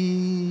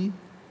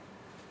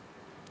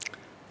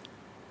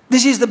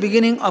 This is the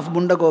beginning of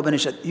Mundaka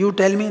Upanishad. You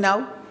tell me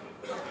now,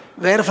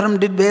 where from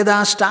did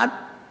Vedas start?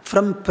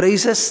 From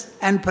praises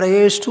and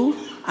prayers to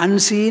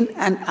unseen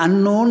and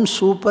unknown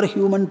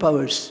superhuman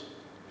powers.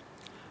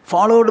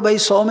 Followed by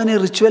so many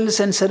rituals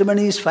and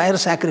ceremonies, fire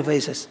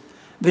sacrifices.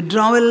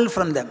 Withdrawal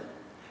from them.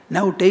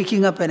 Now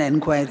taking up an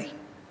enquiry.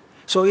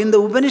 So in the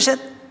Upanishad,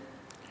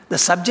 the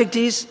subject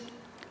is,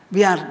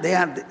 the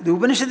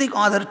Upanishadic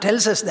author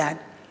tells us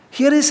that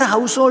here is a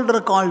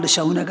householder called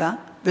Shaunaka,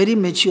 very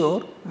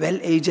mature,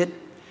 well-aged,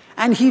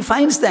 and he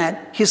finds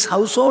that his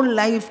household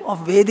life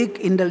of Vedic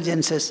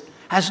indulgences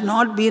has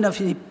not been of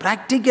any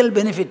practical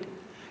benefit.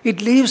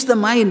 It leaves the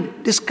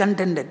mind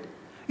discontented.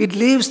 It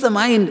leaves the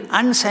mind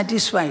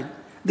unsatisfied.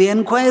 The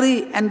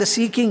enquiry and the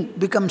seeking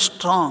become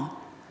strong,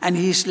 and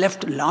he is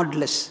left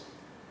lordless.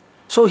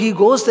 So he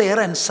goes there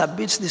and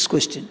submits this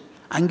question.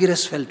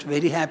 Angiras felt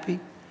very happy.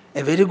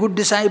 A very good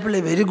disciple,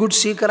 a very good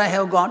seeker I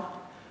have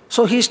got.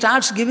 So he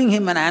starts giving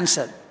him an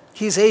answer.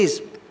 He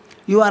says,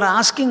 you are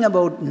asking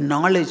about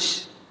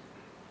knowledge.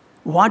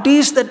 What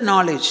is that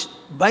knowledge?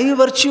 By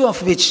virtue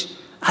of which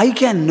I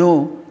can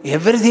know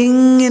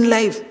everything in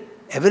life,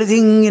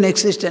 everything in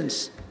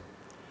existence.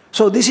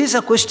 So this is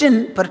a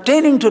question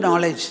pertaining to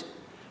knowledge.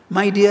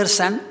 My dear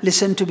son,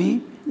 listen to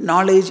me.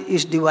 Knowledge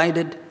is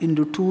divided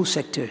into two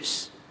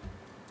sectors.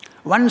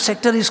 One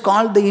sector is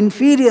called the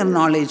inferior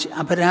knowledge,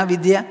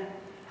 aparavidya,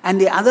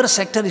 and the other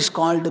sector is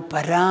called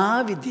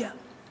paravidya.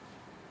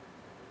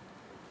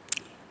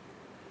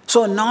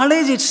 So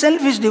knowledge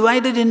itself is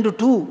divided into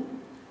two.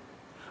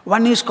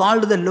 One is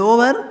called the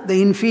lower,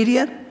 the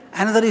inferior,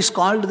 another is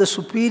called the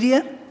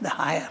superior, the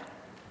higher.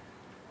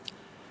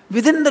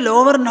 Within the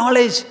lower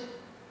knowledge,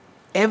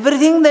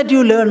 everything that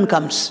you learn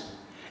comes,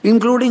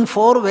 including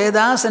 4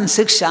 Vedas and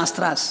 6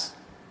 Shastras.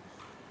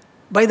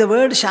 By the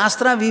word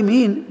Shastra, we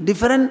mean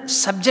different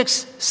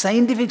subjects,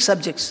 scientific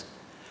subjects.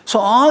 So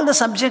all the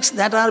subjects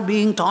that are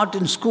being taught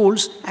in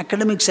schools,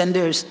 academic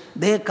centers,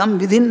 they come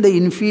within the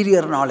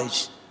inferior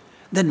knowledge.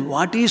 Then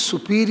what is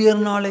superior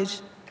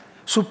knowledge?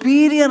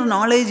 Superior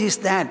knowledge is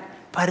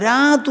that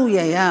paratu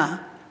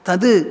yaya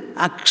tad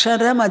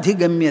aksharam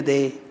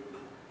adhigamyade.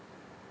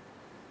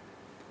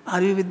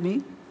 Are you with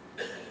me?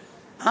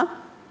 Huh?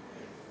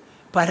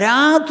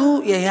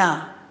 Paratu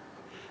yaya.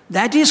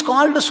 That is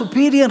called the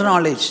superior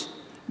knowledge,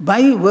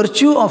 by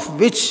virtue of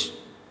which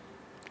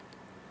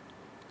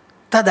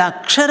tad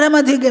aksharam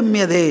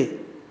adhigamyade.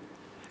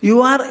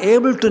 You are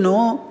able to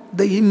know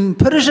the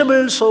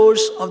imperishable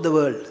source of the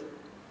world.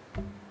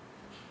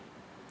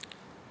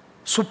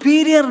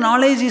 Superior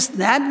knowledge is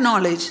that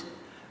knowledge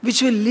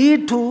which will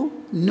lead to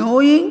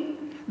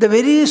knowing the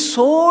very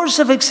source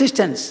of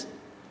existence,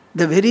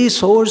 the very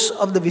source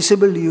of the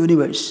visible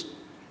universe.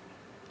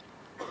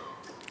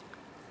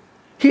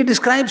 He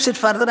describes it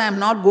further, I am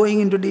not going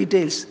into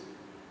details.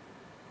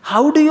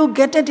 How do you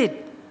get at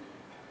it?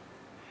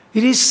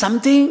 It is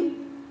something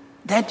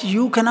that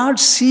you cannot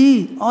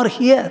see or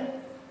hear.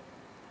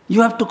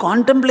 You have to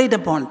contemplate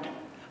upon it.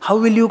 How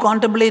will you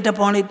contemplate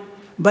upon it?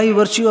 By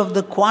virtue of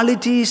the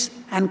qualities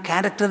and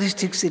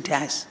characteristics it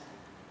has.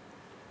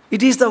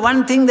 It is the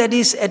one thing that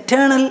is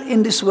eternal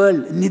in this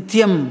world.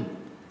 Nityam,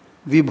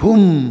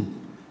 Vibhum,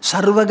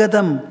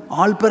 Sarvagatam,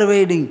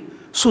 all-pervading,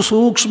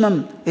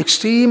 Susukshmam,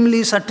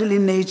 extremely subtle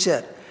in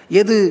nature.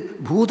 Yadu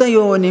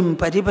bhutayonim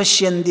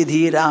paripashyanti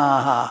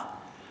dhiraha.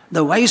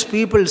 The wise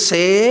people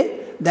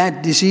say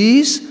that this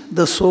is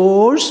the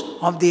source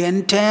of the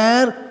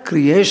entire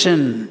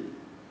creation.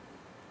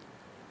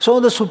 So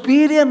the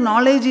superior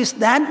knowledge is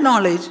that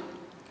knowledge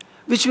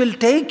which will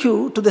take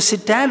you to the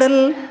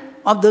citadel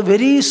of the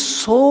very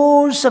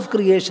source of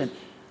creation.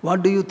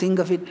 What do you think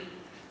of it?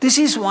 This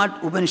is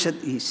what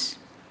Upanishad is.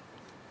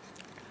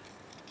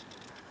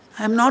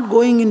 I am not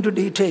going into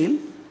detail.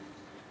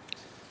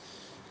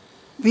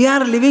 We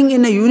are living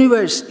in a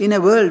universe, in a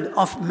world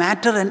of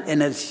matter and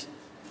energy.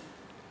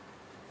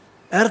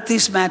 Earth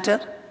is matter,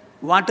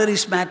 water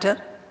is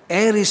matter,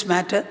 air is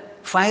matter,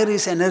 fire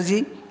is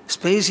energy,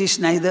 space is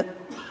neither.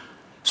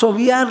 So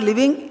we are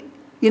living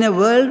in a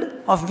world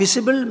of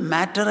visible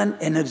matter and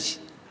energy.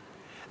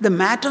 The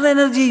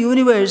matter-energy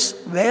universe,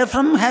 where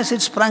from has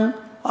it sprung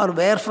or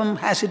where from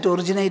has it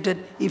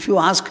originated? If you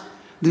ask,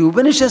 the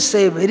Upanishads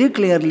say very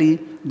clearly,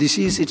 this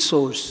is its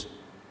source.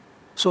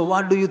 So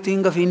what do you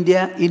think of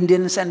India,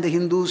 Indians and the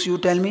Hindus, you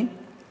tell me?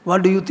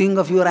 What do you think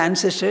of your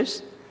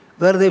ancestors?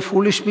 Were they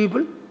foolish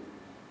people?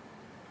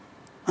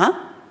 Huh?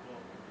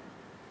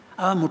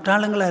 What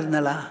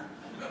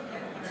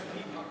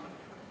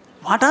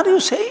are you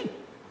saying?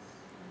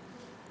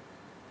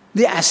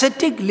 The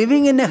ascetic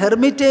living in a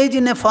hermitage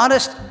in a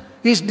forest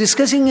is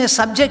discussing a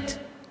subject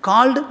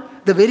called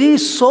the very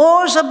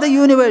source of the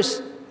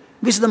universe,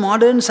 which the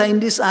modern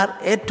scientists are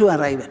yet to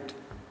arrive at.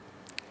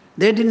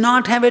 They did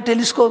not have a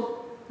telescope.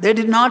 They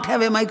did not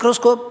have a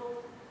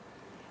microscope.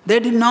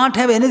 They did not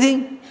have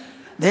anything.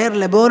 Their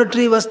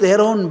laboratory was their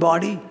own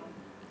body.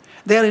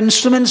 Their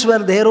instruments were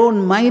their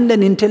own mind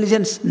and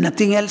intelligence,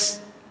 nothing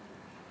else.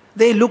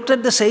 They looked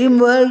at the same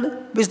world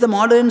which the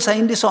modern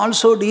scientists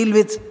also deal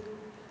with.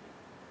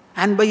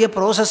 And by a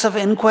process of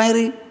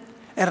inquiry,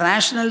 a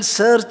rational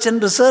search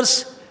and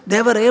research,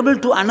 they were able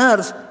to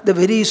unearth the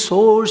very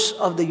source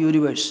of the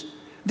universe.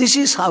 This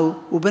is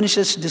how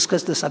Upanishads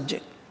discuss the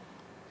subject.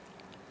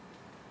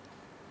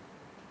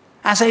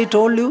 As I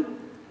told you,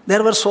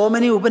 there were so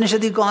many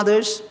Upanishadic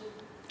authors.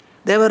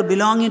 They were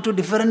belonging to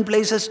different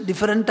places,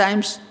 different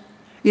times.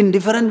 In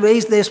different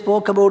ways they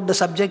spoke about the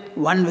subject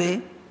one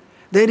way.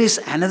 There is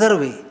another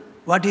way.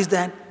 What is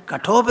that?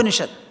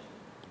 Kathopanishad.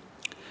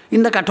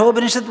 In the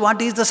Kathopanishad,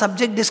 what is the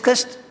subject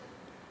discussed?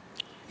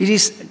 It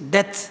is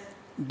death,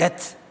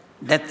 death,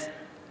 death.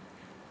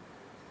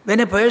 When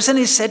a person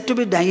is said to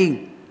be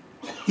dying,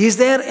 is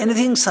there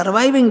anything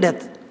surviving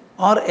death,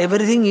 or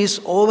everything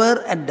is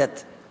over at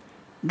death?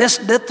 Does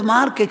death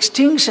mark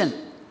extinction,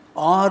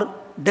 or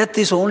death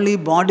is only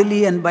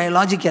bodily and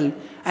biological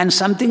and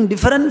something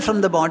different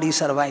from the body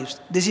survives?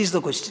 This is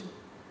the question.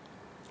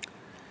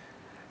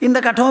 In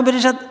the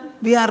Kathopanishad,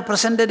 we are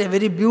presented a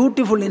very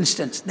beautiful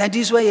instance. That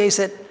is why I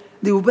said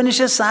the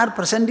Upanishads are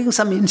presenting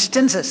some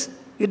instances.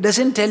 It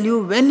doesn't tell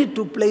you when it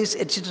took place,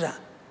 etc.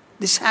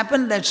 This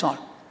happened, that's all.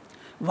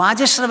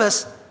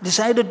 Vajashravas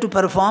decided to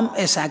perform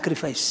a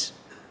sacrifice.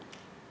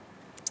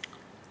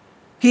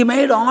 He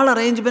made all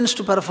arrangements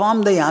to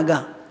perform the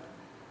yaga.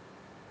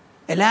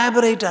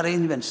 Elaborate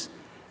arrangements.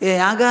 A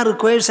yaga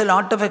requires a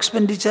lot of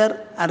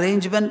expenditure,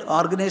 arrangement,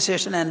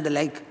 organization and the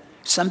like.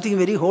 Something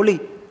very holy.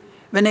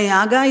 When a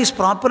yaga is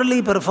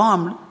properly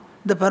performed,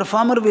 the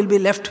performer will be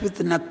left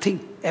with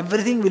nothing.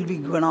 Everything will be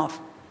given off,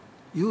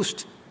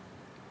 used.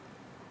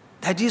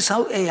 That is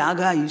how a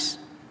yaga is.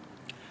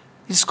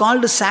 It's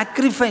called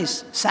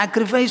sacrifice.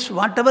 Sacrifice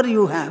whatever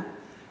you have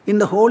in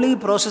the holy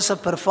process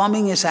of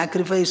performing a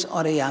sacrifice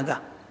or a yaga.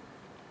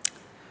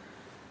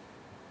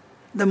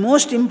 The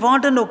most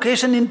important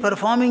occasion in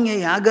performing a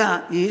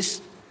yaga is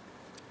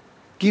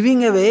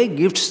giving away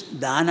gifts,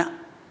 dana.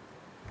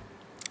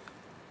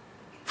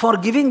 For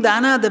giving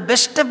dana, the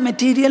best of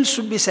materials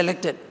should be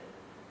selected.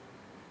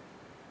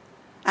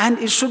 And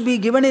it should be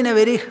given in a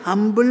very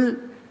humble,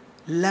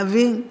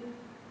 loving,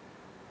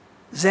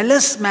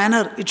 zealous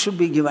manner it should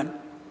be given.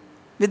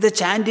 With the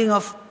chanting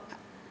of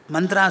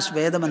mantras,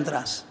 Veda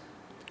mantras.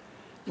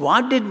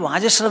 What did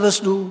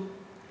Vajashravas do?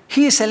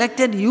 He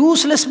selected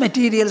useless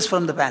materials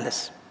from the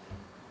palace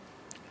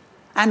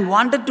and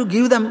wanted to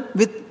give them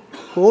with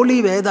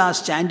holy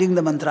Vedas chanting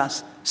the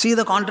mantras. See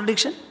the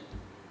contradiction?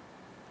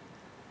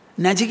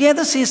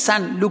 Nachiketas, his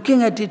son,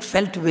 looking at it,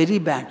 felt very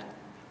bad.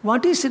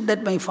 What is it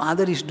that my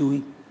father is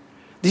doing?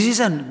 This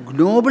is a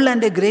noble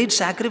and a great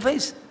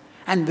sacrifice,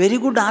 and very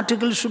good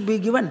articles should be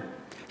given.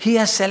 He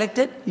has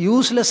selected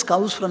useless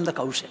cows from the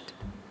cowshed.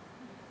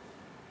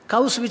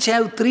 Cows which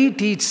have 3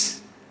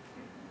 teats,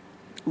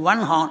 1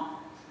 horn.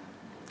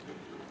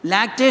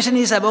 Lactation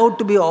is about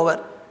to be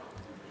over.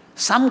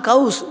 Some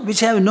cows which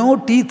have no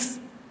teeth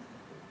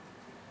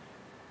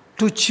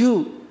to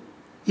chew,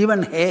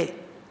 even hay,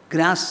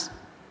 grass.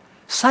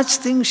 Such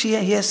things he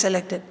has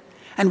selected.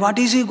 And what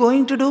is he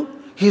going to do?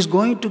 He is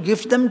going to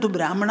gift them to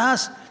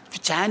Brahmanas,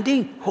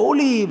 chanting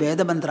holy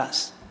Veda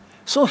mantras.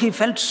 So he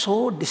felt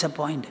so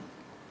disappointed.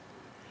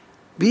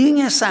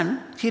 Being a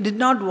son, he did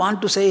not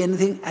want to say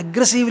anything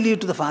aggressively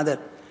to the father.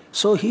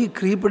 So he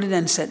creeped in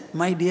and said,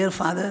 "My dear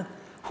father,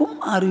 whom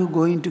are you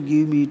going to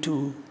give me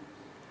to?"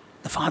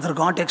 The father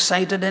got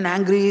excited and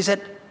angry. He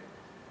said,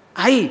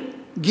 "I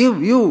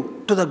give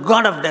you to the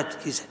god of death,"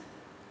 he said.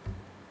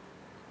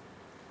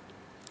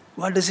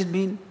 What does it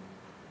mean?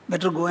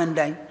 Better go and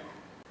die.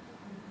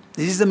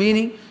 This is the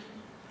meaning.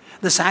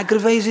 The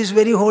sacrifice is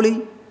very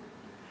holy.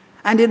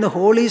 And in the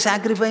holy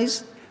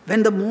sacrifice,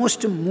 when the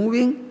most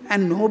moving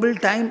and noble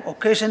time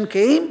occasion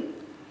came,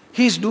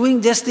 he is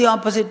doing just the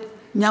opposite.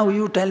 Now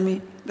you tell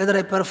me whether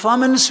a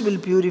performance will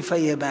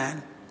purify a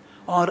man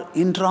or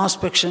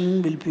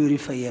introspection will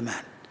purify a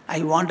man.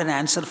 I want an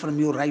answer from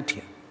you right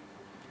here.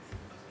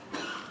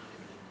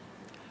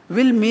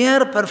 Will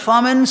mere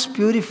performance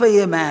purify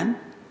a man,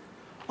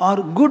 or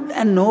good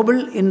and noble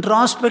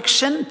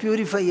introspection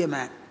purify a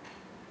man?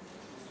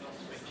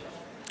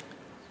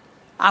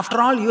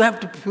 After all, you have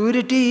to,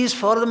 purity is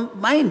for the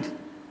mind.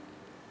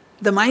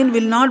 The mind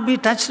will not be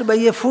touched by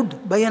a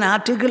food, by an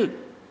article,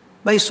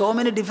 by so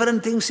many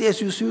different things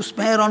as you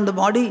smear on the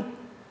body.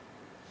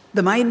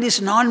 The mind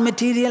is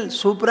non-material,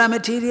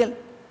 supra-material.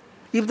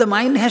 If the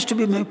mind has to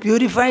be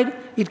purified,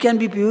 it can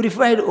be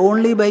purified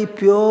only by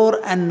pure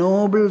and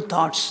noble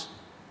thoughts.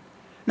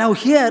 Now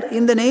here,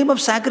 in the name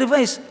of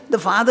sacrifice, the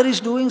father is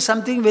doing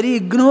something very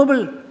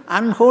ignoble,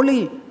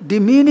 unholy,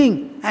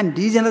 demeaning and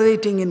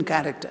degenerating in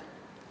character.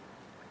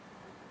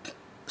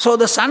 So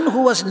the son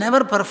who was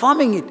never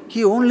performing it,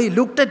 he only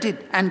looked at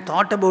it and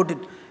thought about it.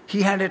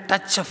 He had a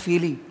touch of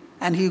feeling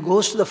and he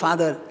goes to the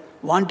father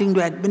wanting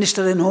to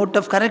administer a note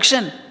of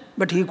correction,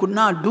 but he could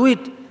not do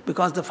it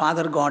because the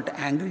father got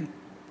angry.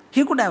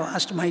 He could have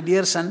asked, my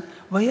dear son,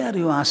 why are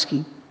you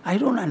asking? I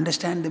don't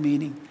understand the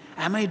meaning.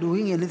 Am I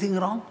doing anything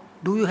wrong?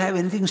 Do you have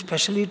anything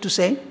specially to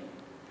say?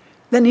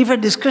 Then if a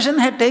discussion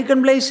had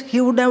taken place, he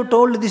would have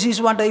told, this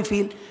is what I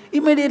feel.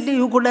 Immediately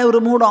you could have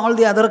removed all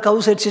the other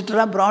cows,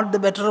 etc., brought the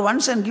better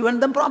ones and given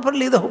them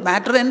properly. The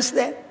matter ends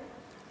there.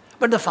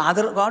 But the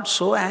father got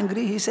so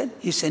angry, he said,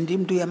 he sent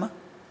him to Yama.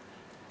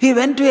 He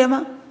went to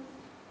Yama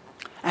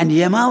and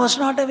Yama was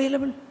not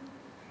available.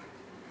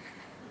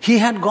 He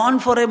had gone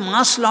for a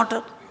mass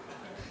slaughter.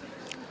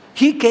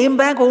 He came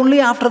back only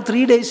after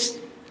 3 days.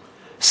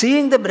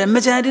 Seeing the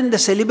brahmacharin, the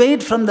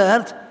celibate from the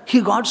earth,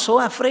 he got so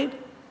afraid.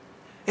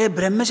 A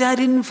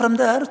brahmacharin from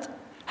the earth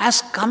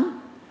has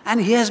come and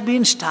he has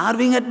been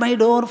starving at my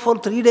door for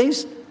 3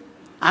 days,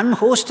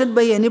 unhosted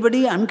by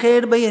anybody,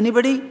 uncared by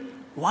anybody.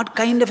 What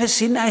kind of a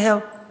sin I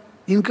have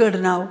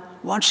incurred now?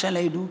 What shall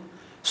I do?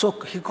 So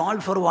he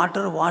called for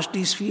water, washed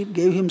his feet,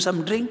 gave him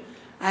some drink,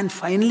 and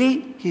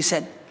finally he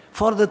said,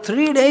 for the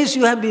 3 days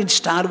you have been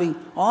starving,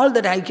 all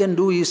that I can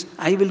do is,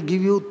 I will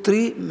give you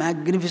 3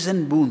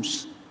 magnificent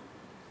boons.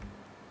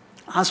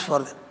 Ask for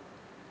them.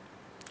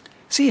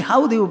 See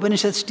how the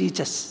Upanishads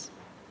teach us.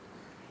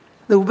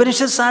 The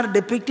Upanishads are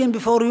depicting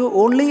before you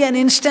only an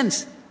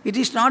instance. It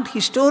is not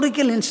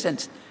historical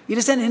instance. It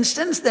is an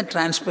instance that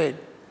transpired.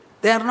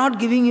 They are not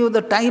giving you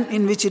the time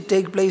in which it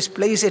takes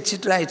place,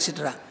 etc.,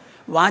 etc.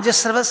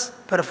 Vajasravas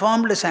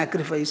performed a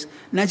sacrifice.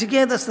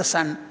 Nachiketas, the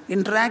son,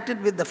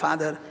 interacted with the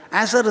father,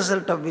 as a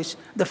result of which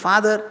the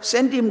father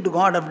sent him to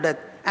god of death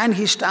and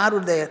he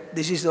starved there.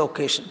 This is the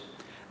occasion.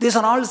 These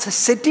are all the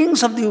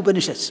settings of the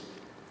Upanishads.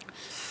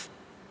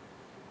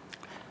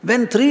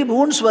 When 3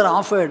 boons were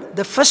offered,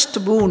 the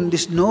first boon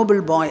this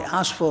noble boy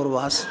asked for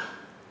was,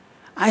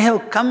 I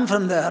have come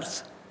from the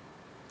earth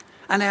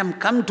and I am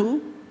come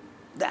to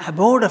the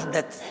abode of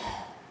death.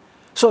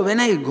 So when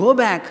I go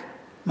back,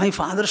 my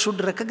father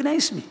should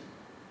recognize me.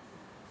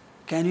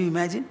 Can you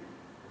imagine?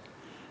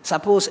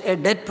 Suppose a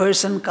dead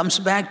person comes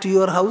back to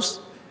your house.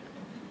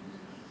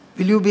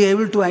 Will you be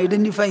able to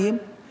identify him?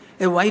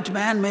 A white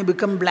man may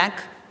become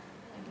black.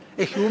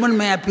 A human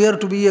may appear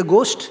to be a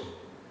ghost.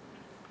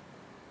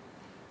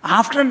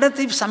 After death,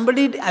 if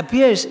somebody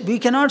appears, we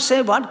cannot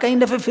say what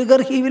kind of a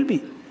figure he will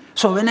be.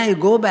 So when I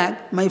go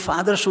back, my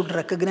father should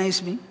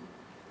recognize me.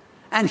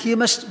 And he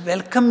must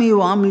welcome me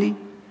warmly.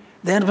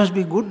 There must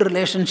be good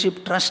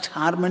relationship, trust,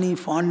 harmony,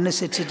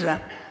 fondness,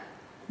 etc.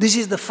 This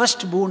is the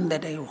first boon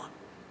that I want.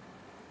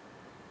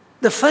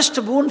 The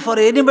first boon for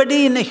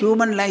anybody in a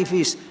human life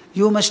is,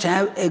 you must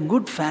have a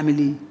good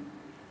family.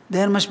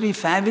 There must be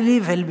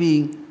family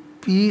well-being,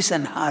 peace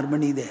and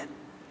harmony there.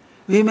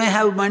 We may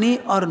have money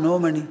or no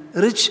money,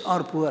 rich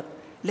or poor.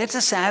 Let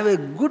us have a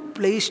good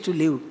place to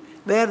live,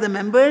 where the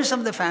members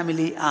of the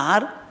family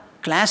are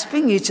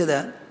clasping each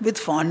other with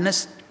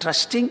fondness,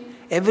 trusting,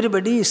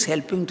 everybody is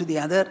helping to the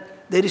other.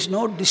 There is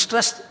no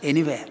distrust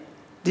anywhere.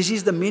 This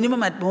is the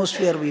minimum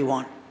atmosphere we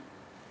want.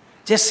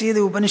 Just see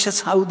the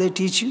Upanishads, how they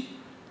teach you.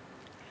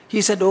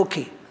 He said,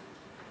 okay.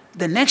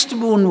 The next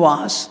boon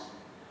was,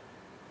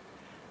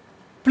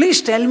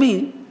 please tell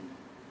me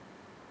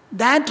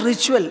that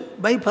ritual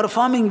by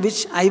performing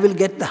which I will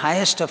get the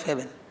highest of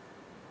heaven.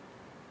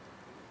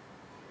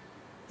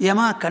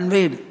 Yama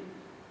conveyed,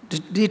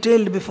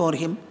 detailed before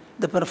him,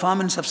 the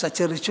performance of such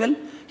a ritual.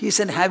 He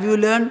said, have you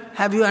learned?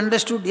 Have you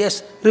understood?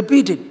 Yes,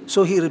 repeat it.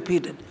 So he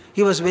repeated.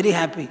 He was very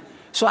happy.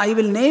 So I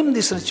will name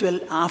this ritual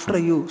after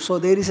you. So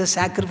there is a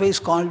sacrifice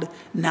called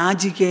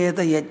Nachiketa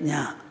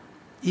Yajna.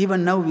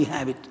 Even now we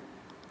have it.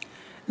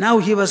 Now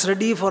he was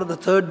ready for the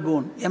 3rd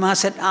boon. Yama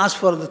said, ask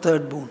for the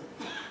 3rd boon.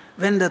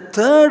 When the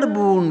 3rd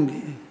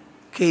boon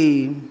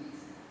came,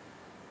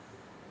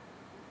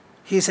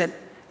 he said,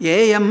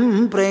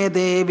 Yeyam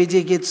prede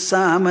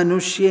vijigitsa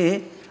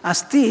manushye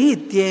asti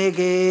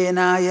ityege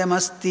nayam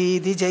asti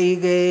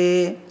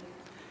dijaige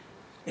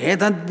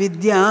etad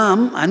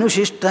vidyam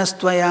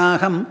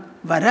anushishtastvayaham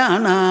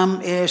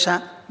varanam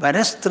esha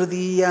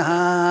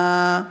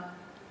varastradiyaha.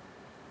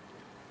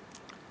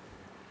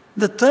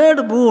 The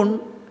 3rd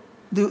boon,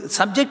 the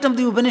subject of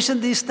the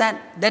Upanishad is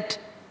that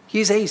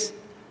he says,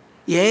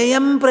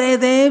 Yeyam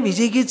prede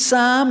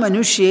vijigitsa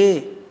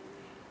manushye.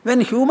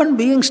 When human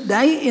beings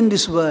die in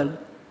this world,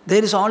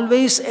 there is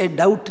always a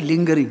doubt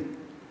lingering.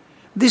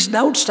 This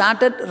doubt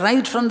started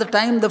right from the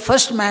time the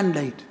first man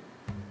died.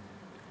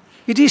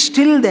 It is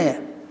still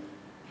there.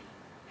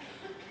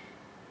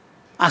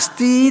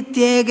 Asti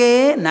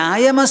tyege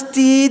nayam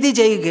asti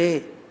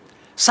jaige.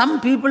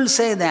 Some people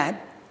say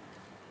that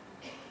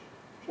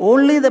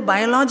only the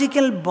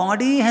biological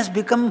body has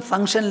become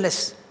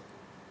functionless.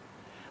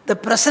 The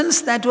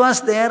presence that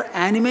was there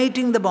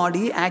animating the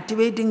body,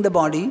 activating the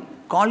body,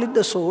 call it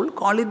the soul,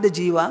 call it the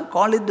jiva,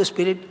 call it the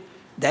spirit,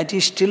 that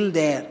is still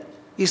there,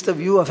 is the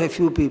view of a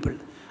few people.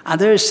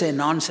 Others say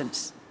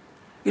nonsense.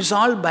 It's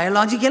all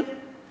biological.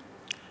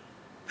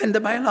 When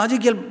the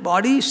biological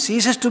body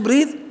ceases to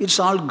breathe, it's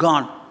all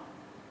gone.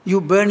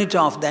 You burn it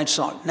off, that's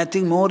all.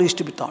 Nothing more is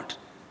to be thought.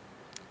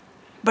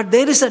 But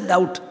there is a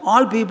doubt.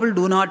 All people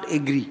do not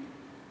agree.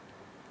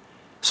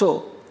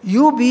 So,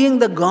 you being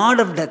the god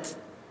of death,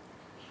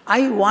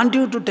 I want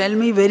you to tell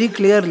me very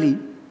clearly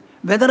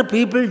whether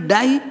people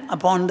die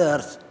upon the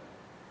earth.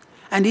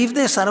 And if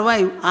they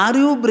survive, are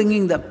you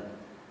bringing them?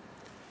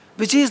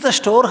 Which is the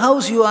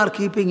storehouse you are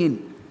keeping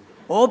in?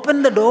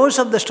 Open the doors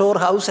of the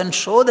storehouse and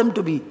show them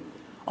to me.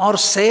 Or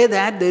say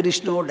that there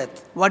is no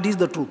death. What is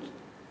the truth?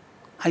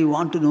 I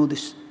want to know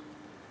this.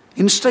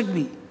 Instruct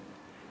me.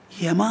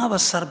 Yama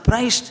was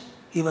surprised.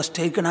 He was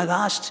taken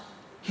aghast.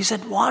 He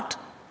said, what?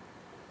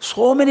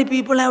 So many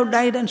people have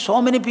died and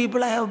so many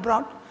people I have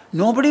brought.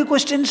 Nobody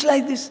questions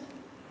like this.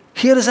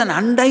 Here is an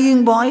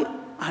undying boy.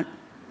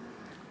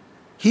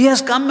 He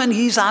has come and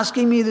he is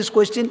asking me this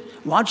question.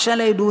 What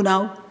shall I do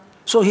now?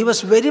 So he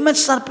was very much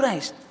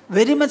surprised.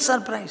 Very much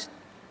surprised.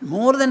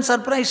 More than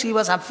surprised, he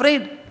was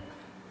afraid.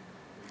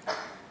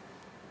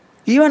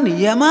 Even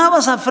Yama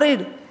was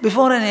afraid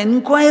before an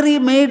inquiry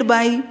made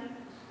by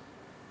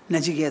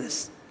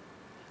Nachiketas.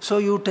 So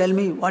you tell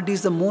me, what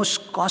is the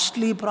most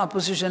costly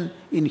proposition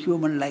in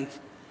human life?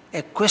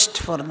 A quest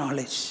for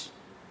knowledge.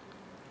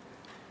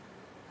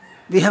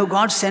 We have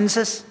got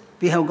senses,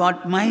 we have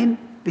got mind,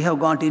 we have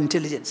got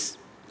intelligence.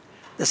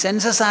 The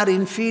senses are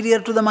inferior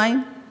to the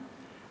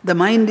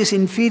mind is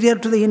inferior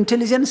to the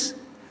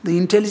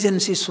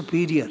intelligence is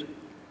superior.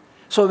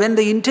 So when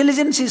the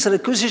intelligence is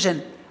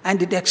requisition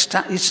and it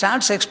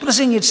starts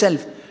expressing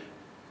itself,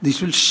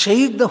 this will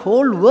shake the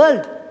whole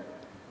world.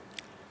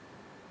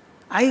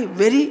 I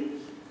very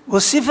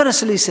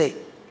vociferously say,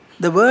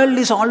 the world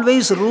is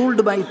always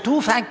ruled by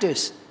two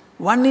factors.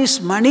 One is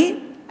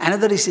money,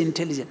 another is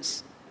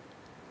intelligence.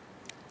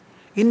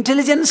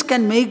 Intelligence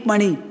can make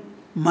money.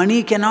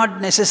 Money cannot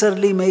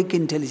necessarily make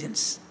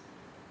intelligence.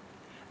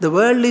 The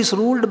world is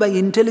ruled by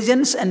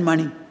intelligence and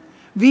money.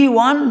 We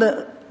want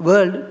the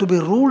world to be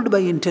ruled by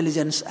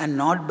intelligence and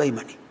not by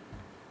money.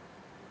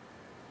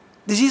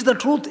 This is the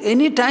truth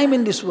any time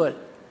in this world.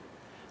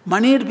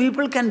 Moneyed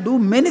people can do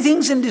many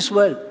things in this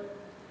world,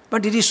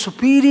 but it is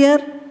superior,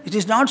 it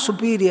is not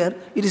superior,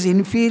 it is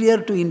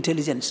inferior to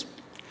intelligence.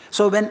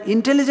 So when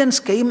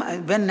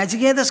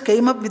Nachiketas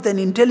came up with an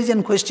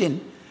intelligent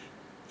question,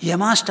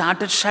 Yama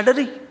started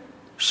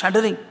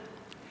shuddering.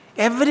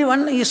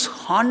 Everyone is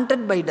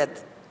haunted by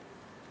death.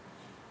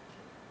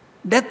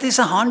 Death is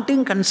a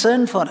haunting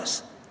concern for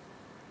us.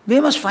 We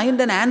must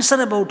find an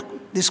answer about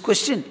this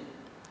question.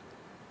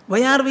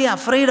 Why are we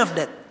afraid of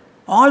death?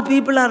 All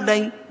people are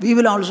dying, we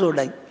will also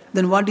die.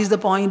 Then what is the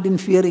point in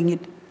fearing it?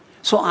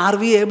 So are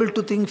we able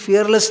to think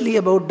fearlessly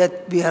about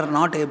death? We are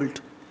not able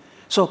to.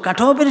 So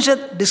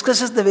Kathopanishad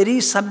discusses the very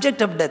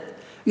subject of death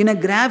in a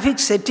graphic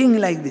setting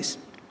like this,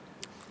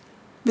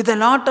 with a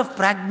lot of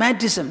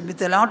pragmatism,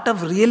 with a lot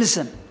of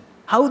realism,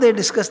 how they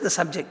discuss the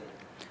subject.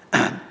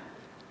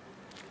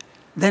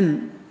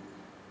 Then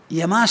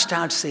Yama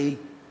starts saying,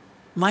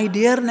 my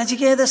dear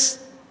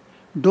Nachiketas,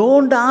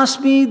 don't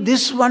ask me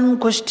this one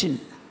question.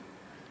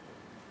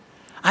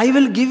 I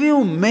will give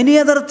you many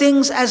other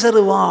things as a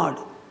reward,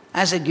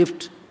 as a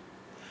gift.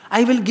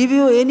 I will give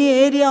you any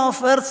area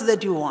of earth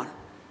that you want.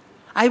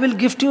 I will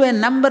gift you a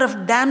number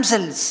of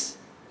damsels.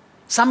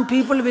 Some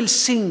people will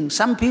sing,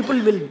 some people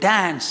will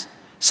dance,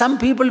 some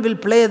people will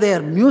play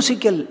their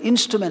musical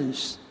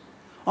instruments.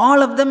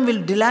 All of them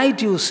will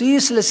delight you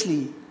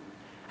ceaselessly.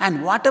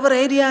 And whatever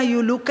area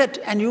you look at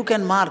and you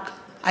can mark,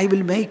 I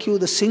will make you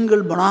the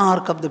single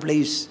monarch of the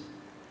place.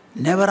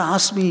 Never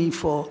ask me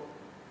for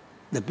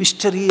the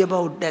mystery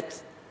about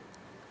death.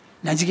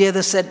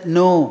 Nachiketas said,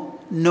 no.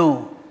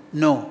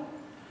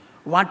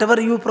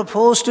 Whatever you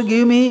propose to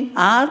give me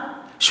are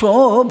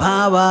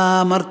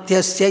Shobhava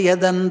martyasya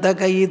yadanta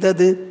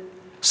kaitad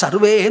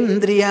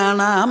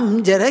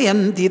sarvendriyanam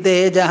jarayanti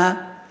tejaha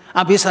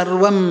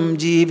abhisarvam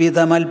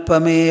jividam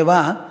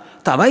alpameva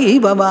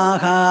tavaiva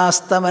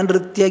bhahastava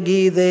nritya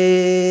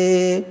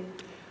gide.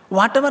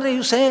 Whatever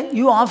you say,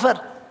 you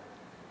offer.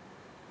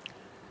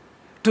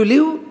 To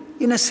live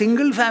in a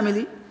single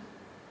family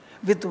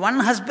with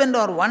one husband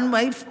or one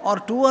wife or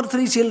 2 or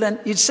 3 children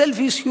itself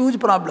is huge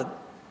problem.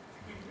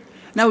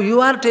 Now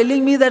you are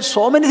telling me that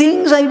so many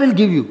things I will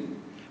give you,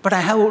 but I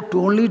have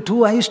only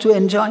 2 eyes to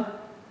enjoy.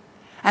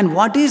 And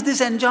what is this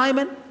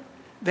enjoyment?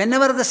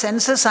 Whenever the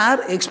senses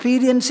are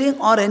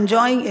experiencing or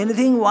enjoying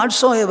anything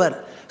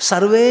whatsoever,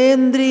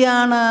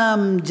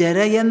 sarvendriyanam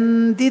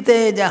jarayanti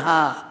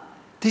tejaha.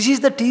 This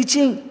is the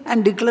teaching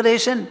and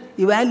declaration,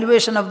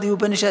 evaluation of the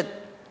Upanishad.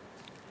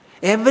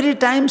 Every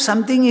time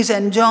something is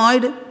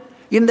enjoyed,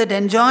 in that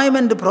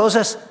enjoyment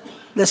process,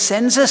 the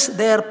senses,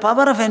 their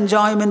power of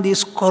enjoyment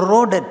is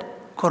corroded.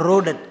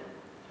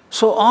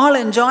 So all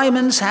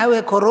enjoyments have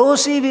a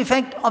corrosive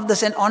effect on the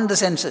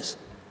senses.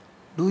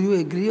 Do you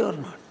agree or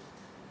not?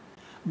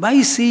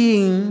 By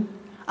seeing,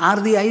 are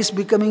the eyes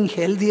becoming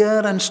healthier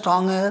and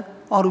stronger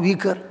or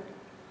weaker?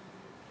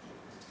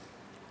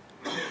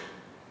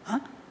 Huh?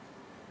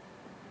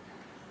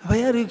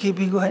 Why are you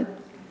keeping quiet?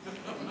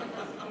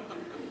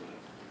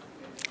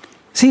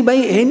 See, by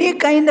any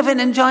kind of an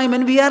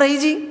enjoyment, we are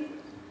aging.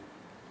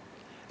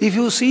 If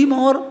you see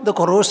more, the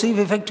corrosive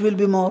effect will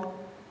be more.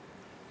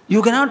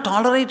 You cannot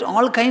tolerate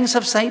all kinds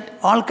of sight,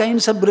 all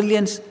kinds of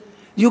brilliance.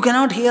 You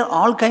cannot hear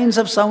all kinds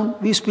of sound.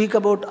 We speak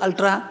about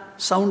ultra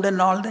sound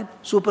and all that,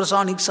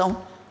 supersonic sound,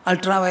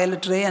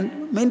 ultraviolet ray,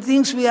 and many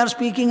things we are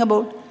speaking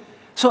about.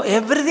 So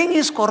everything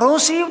is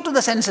corrosive to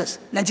the senses,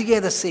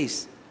 Nachiketa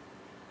says.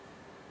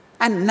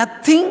 And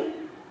nothing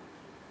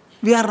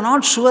we are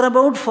not sure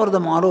about for the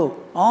morrow.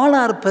 All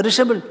are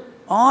perishable,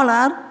 all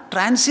are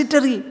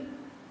transitory.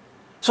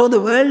 So the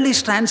world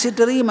is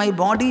transitory, my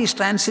body is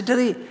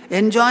transitory,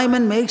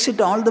 enjoyment makes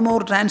it all the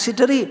more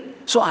transitory.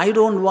 So I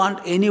don't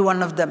want any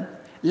one of them.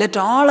 Let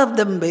all of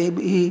them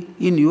be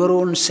in your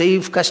own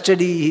safe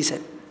custody, he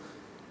said.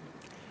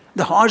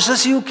 The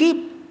horses you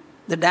keep,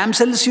 the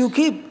damsels you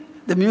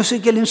keep, the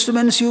musical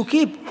instruments you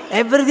keep,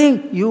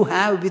 everything you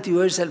have with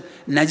yourself.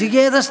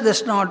 Nachiketas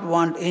does not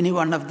want any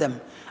one of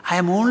them. I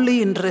am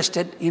only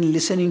interested in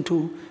listening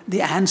to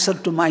the answer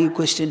to my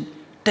question.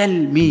 Tell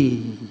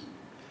me.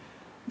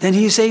 Then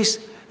he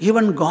says,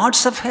 even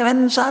gods of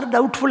heavens are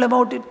doubtful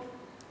about it.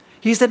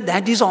 He said,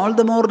 that is all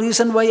the more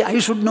reason why I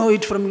should know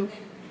it from you.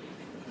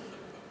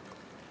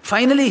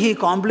 Finally, he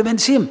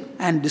compliments him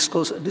and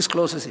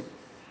discloses him.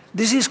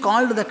 This is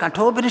called the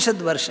Kathopanishad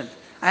version.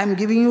 I am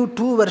giving you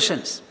two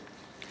versions.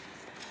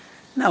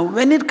 Now,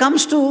 when it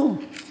comes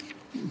to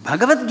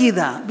Bhagavad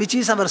Gita, which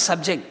is our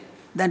subject,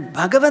 that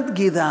Bhagavad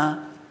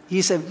Gita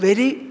is a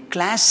very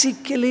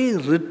classically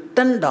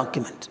written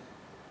document.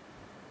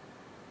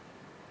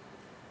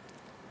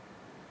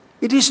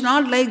 It is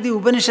not like the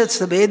Upanishads,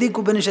 the Vedic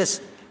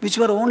Upanishads, which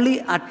were only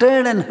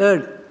uttered and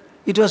heard.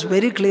 It was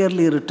very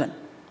clearly written.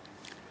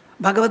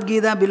 Bhagavad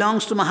Gita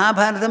belongs to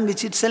Mahabharatam,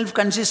 which itself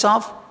consists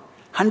of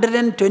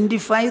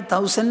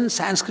 125,000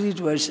 Sanskrit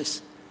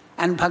verses.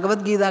 And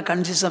Bhagavad Gita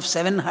consists of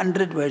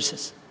 700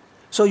 verses.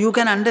 So you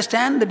can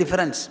understand the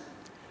difference.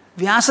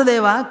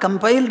 Vyasadeva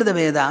compiled the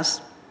Vedas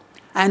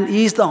and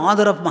he is the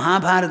author of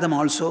Mahabharatam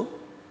also.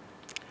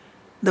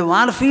 The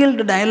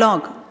warfield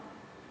dialogue,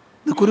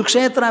 the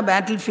Kurukshetra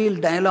battlefield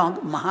dialogue,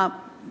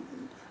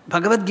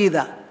 Bhagavad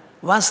Gita,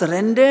 was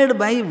rendered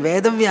by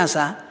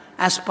Vedavyasa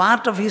as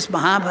part of his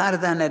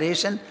Mahabharata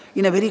narration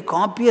in a very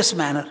copious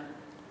manner.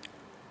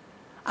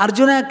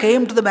 Arjuna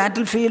came to the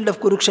battlefield of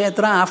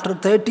Kurukshetra after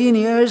 13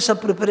 years of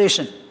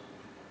preparation.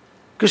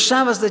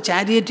 Krishna was the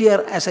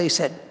charioteer, as I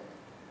said.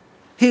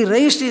 He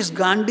raised his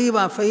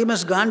Gandiva,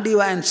 famous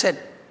Gandiva, and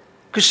said,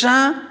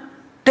 Krishna,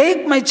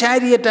 take my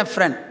chariot up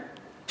front,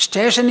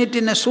 station it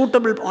on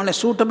a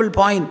suitable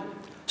point,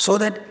 so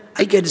that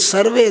I can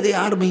survey the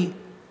army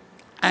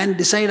and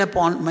decide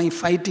upon my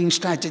fighting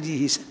strategy,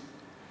 he said.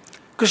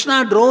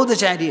 Krishna drove the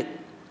chariot,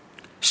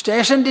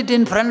 stationed it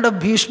in front of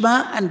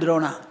Bhishma and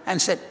Drona,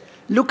 and said,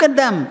 look at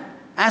them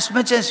as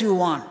much as you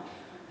want.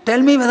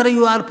 Tell me whether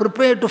you are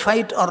prepared to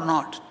fight or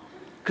not.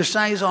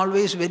 Krishna is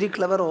always very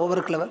clever,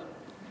 over clever.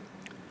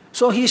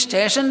 So he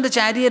stationed the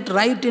chariot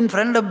right in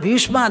front of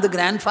Bhishma, the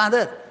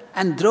grandfather,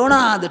 and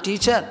Drona, the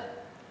teacher.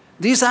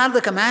 These are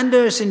the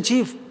commanders in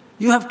chief.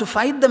 You have to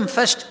fight them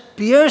first,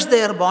 pierce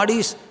their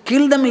bodies,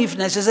 kill them if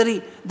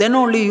necessary, then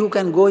only you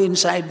can go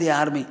inside the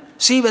army.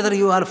 See whether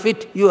you are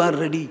fit, you are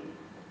ready.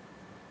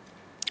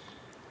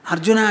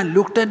 Arjuna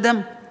looked at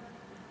them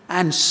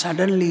and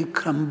suddenly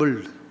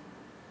crumbled.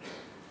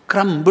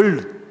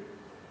 Crumbled.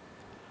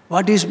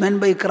 What is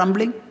meant by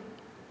crumbling?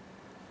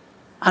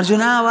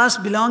 Arjuna was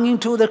belonging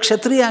to the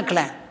Kshatriya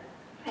clan.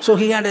 So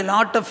he had a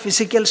lot of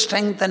physical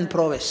strength and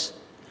prowess.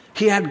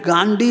 He had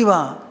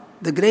Gandiva,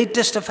 the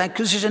greatest of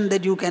acquisition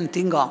that you can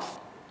think of.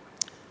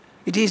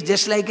 It is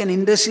just like an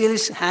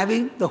industrialist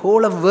having the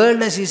whole of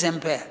world as his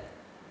empire.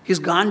 His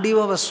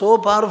Gandiva was so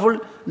powerful,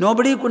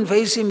 nobody could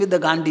face him with the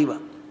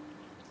Gandiva.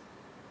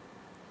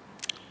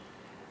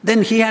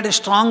 Then he had a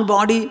strong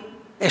body,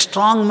 a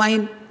strong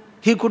mind.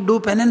 He could do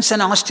penance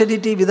and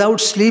austerity without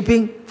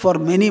sleeping for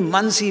many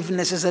months if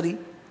necessary.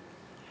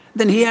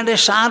 Then he had a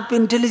sharp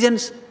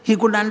intelligence. He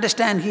could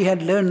understand, he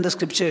had learned the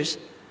scriptures.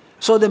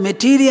 So the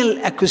material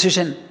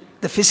acquisition,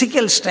 the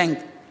physical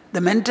strength,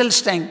 the mental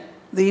strength,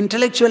 the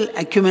intellectual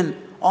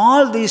acumen,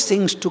 all these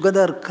things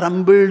together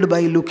crumbled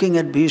by looking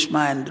at Bhishma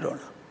and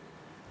Drona.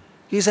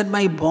 He said,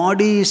 my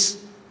body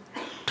is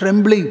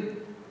trembling,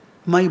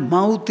 my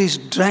mouth is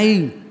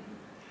drying,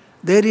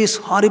 there is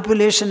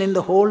horripilation in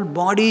the whole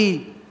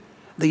body,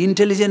 the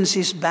intelligence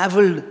is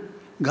baffled,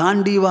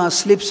 Gandiva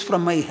slips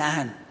from my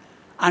hand.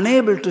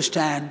 Unable to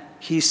stand,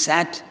 he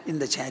sat in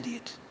the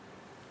chariot.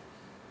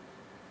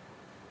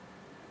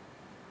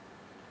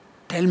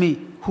 Tell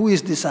me, who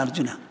is this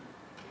Arjuna?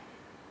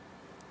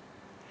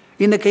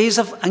 In the case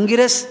of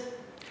Angiras,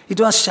 it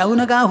was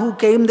Shaunaka who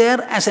came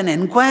there as an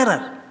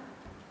enquirer.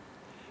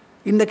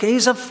 In the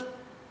case of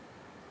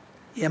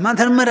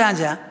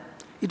Yamadharmaraja,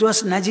 it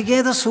was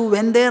Nachiketas who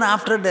went there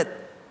after death.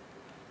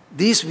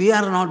 These we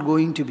are not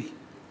going to be.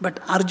 But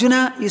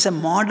Arjuna is a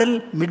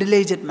model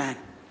middle-aged man.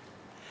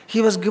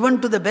 He was given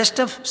to the best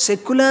of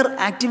secular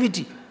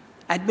activity,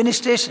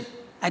 administration,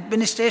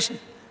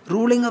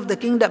 ruling of the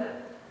kingdom,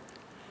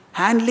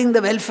 handling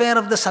the welfare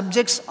of the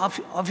subjects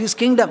of his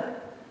kingdom.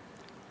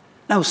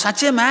 Now,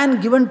 such a man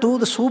given to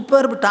the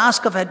superb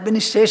task of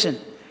administration,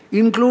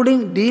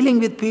 including dealing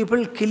with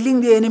people,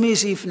 killing the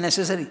enemies if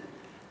necessary,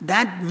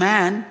 that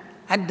man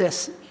at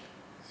the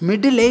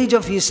middle age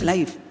of his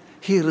life,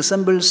 he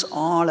resembles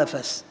all of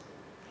us.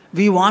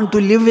 We want to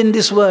live in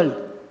this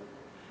world.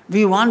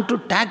 We want to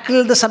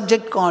tackle the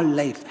subject called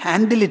life,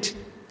 handle it.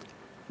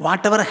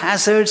 Whatever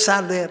hazards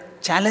are there,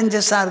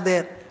 challenges are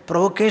there,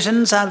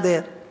 provocations are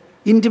there,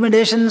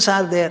 intimidations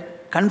are there,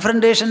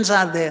 confrontations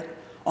are there.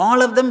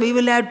 All of them we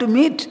will have to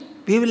meet.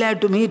 We will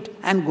have to meet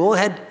and go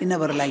ahead in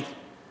our life.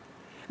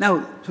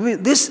 Now,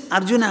 this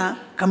Arjuna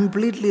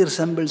completely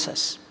resembles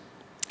us.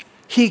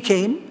 He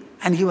came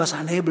and he was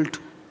unable to.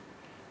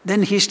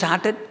 Then he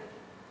started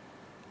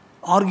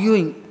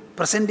arguing,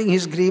 presenting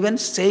his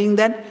grievance, saying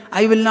that,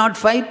 I will not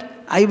fight,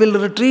 I will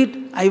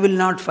retreat, I will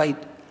not fight.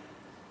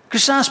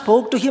 Krishna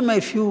spoke to him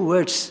a few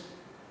words.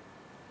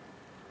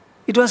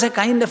 It was a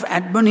kind of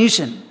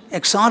admonition,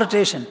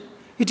 exhortation.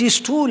 It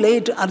is too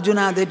late,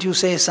 Arjuna, that you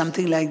say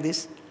something like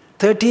this.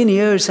 13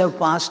 years have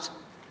passed.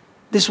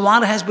 This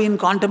war has been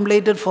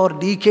contemplated for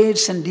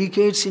decades and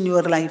decades in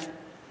your life.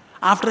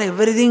 After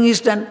everything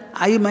is done,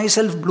 I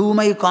myself blew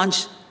my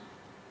conch.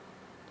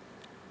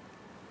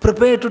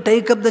 Prepare to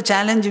take up the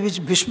challenge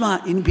which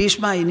Bhishma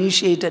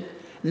initiated.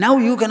 Now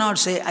you cannot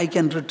say, I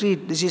can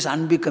retreat, this is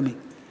unbecoming.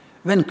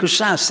 When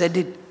Krishna said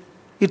it,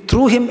 it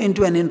threw him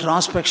into an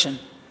introspection.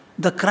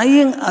 The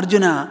crying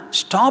Arjuna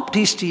stopped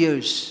his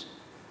tears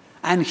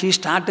and he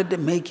started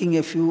making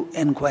a few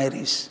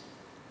enquiries.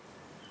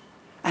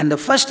 And the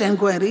first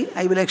enquiry,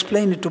 I will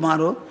explain it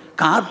tomorrow.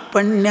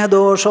 Karpanya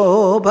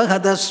dosho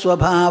bhagata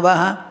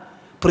swabhavaha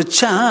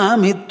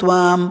pruchhami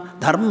tvam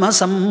dharma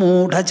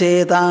sammudha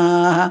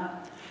chetaha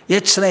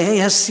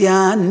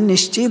yachreyasya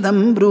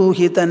nishchidam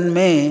bruhitan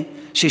me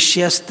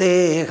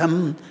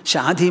shishyasteham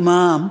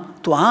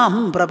shadhimam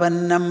tvam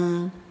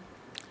prapannam.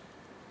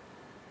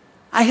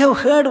 I have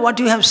heard what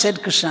you have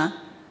said, Krishna.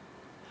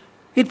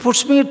 It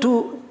puts me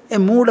to a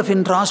mood of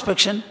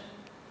introspection.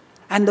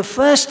 And the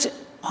first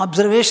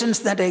observations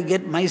that I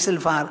get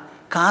myself are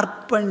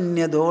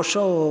Karpanya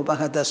dosho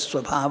bhagata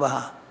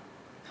swabhavaha.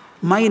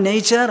 My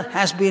nature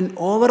has been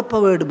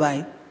overpowered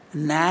by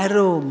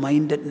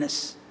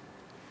narrow-mindedness.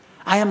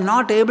 I am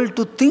not able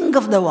to think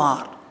of the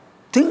war,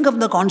 think of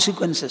the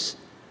consequences,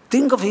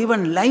 think of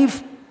even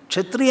life,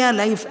 Kshatriya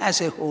life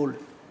as a whole.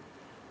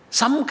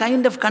 Some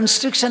kind of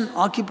constriction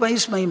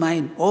occupies my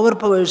mind,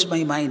 overpowers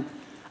my mind.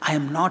 I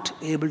am not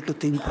able to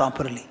think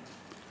properly.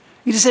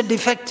 It is a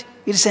defect,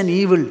 it is an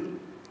evil,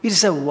 it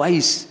is a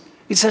vice,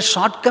 it is a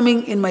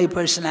shortcoming in my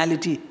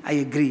personality, I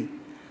agree.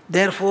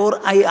 Therefore,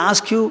 I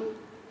ask you,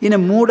 in a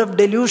mood of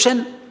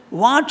delusion,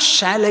 what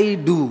shall I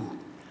do?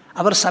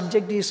 Our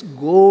subject is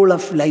goal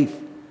of life.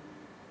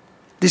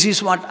 This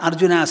is what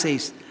Arjuna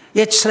says.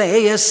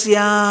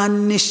 Yachreyasya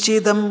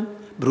nishchidam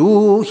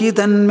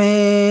bruhitan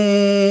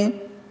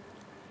me.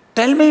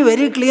 Tell me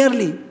very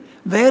clearly,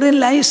 wherein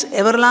lies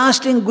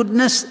everlasting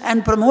goodness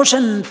and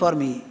promotion for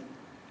me?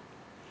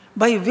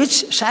 By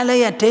which shall I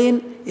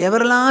attain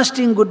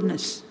everlasting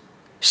goodness?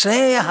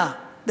 Shreyaha,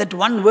 that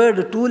one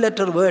word,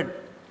 two-letter word.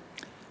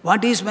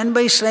 What is meant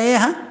by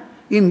Shreyaha?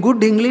 In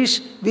good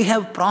English, we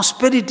have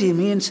prosperity,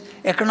 means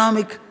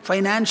economic,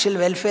 financial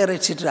welfare,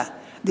 etc.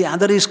 The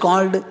other is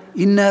called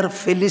inner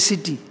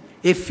felicity,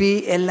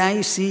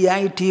 Felicity.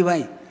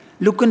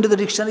 Look into the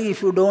dictionary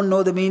if you don't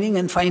know the meaning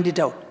and find it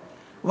out.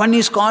 One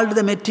is called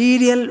the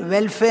material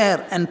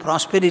welfare and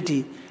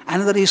prosperity.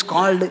 Another is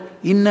called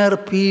inner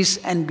peace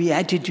and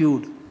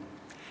beatitude.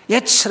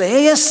 Yat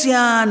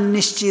shreyasya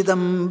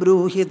nishchidam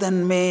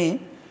bruhitan me.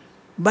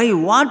 By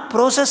what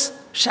process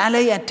shall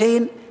I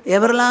attain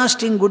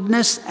everlasting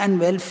goodness and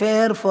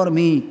welfare for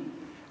me?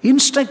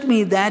 Instruct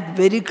me that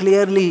very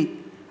clearly.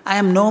 I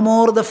am no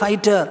more the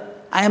fighter.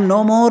 I am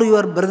no more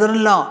your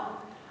brother-in-law.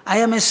 I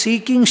am a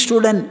seeking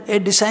student, a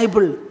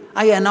disciple.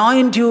 I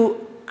anoint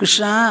you,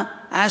 Krishna,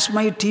 as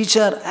my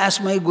teacher, as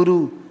my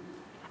guru.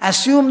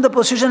 Assume the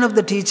position of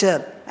the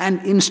teacher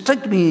and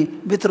instruct me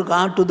with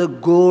regard to the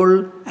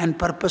goal and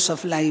purpose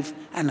of life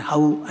and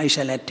how I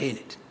shall attain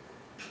it.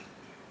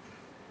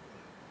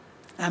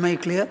 Am I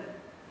clear?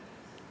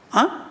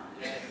 Huh?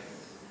 Yes.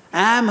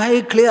 Am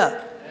I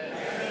clear?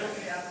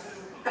 Yes.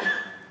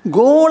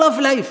 Goal of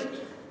life.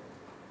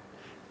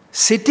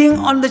 Sitting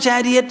on the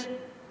chariot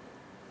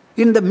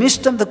in the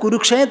midst of the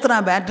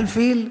Kurukshetra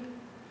battlefield,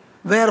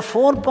 where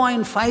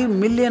 4.5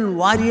 million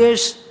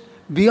warriors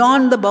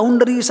beyond the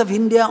boundaries of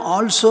India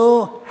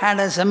also had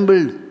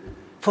assembled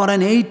for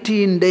an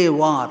 18-day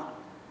war.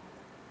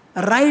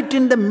 Right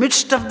in the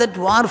midst of that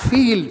war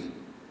field,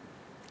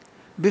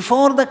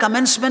 before the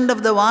commencement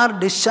of the war,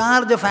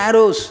 discharge of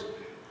arrows,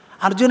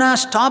 Arjuna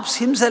stops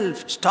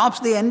himself, stops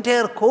the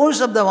entire course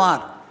of the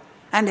war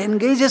and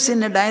engages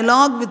in a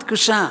dialogue with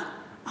Krishna.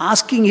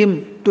 asking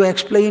him to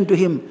explain to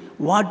him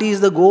what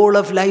is the goal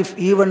of life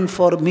even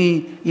for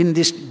me in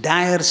this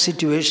dire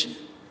situation.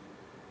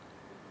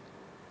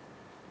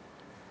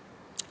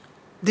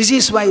 This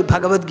is why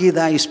Bhagavad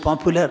Gita is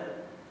popular.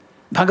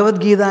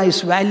 Bhagavad Gita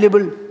is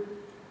valuable.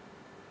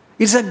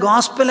 It's a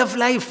gospel of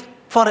life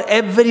for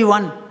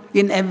everyone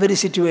in every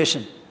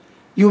situation.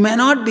 You may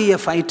not be a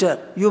fighter.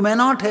 You may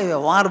not have a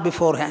war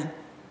beforehand,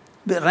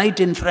 right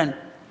in front.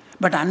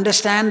 But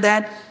understand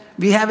that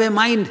we have a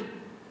mind.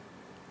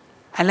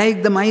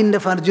 Unlike the mind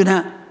of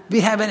Arjuna, we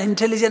have an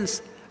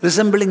intelligence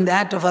resembling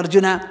that of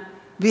Arjuna.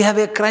 We have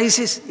a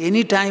crisis.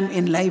 Any time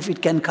in life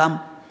it can come.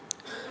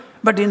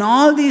 But in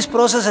all these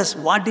processes,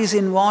 what is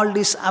involved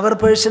is our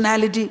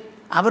personality,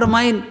 our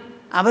mind,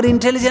 our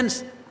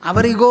intelligence,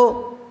 our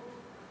ego,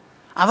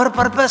 our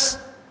purpose.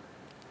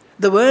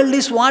 The world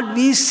is what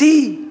we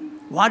see.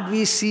 What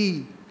we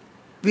see.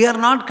 We are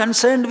not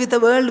concerned with the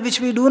world which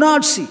we do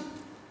not see.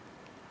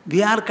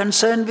 We are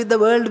concerned with the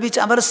world which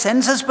our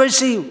senses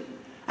perceive.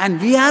 And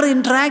we are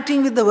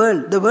interacting with the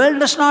world. The world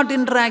does not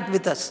interact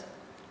with us.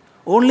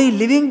 Only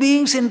living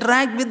beings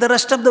interact with the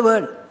rest of the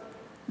world.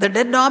 The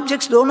dead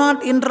objects do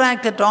not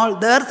interact at all.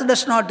 The earth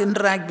does not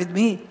interact with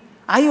me.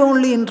 I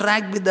only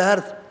interact with the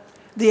earth.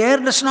 The air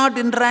does not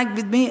interact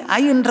with me.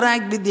 I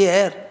interact with the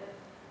air.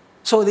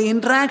 So the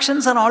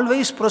interactions are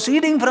always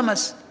proceeding from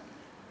us,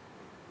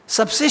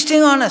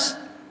 subsisting on us,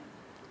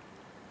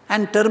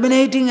 and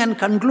terminating and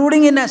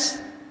concluding in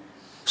us.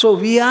 So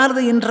we are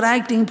the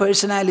interacting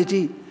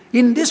personality.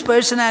 In this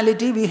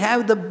personality, we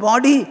have the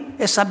body,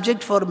 a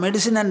subject for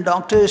medicine and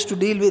doctors to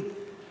deal with.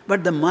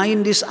 But the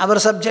mind is our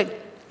subject.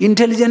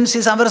 Intelligence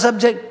is our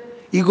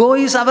subject. Ego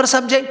is our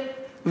subject.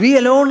 We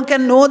alone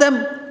can know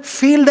them,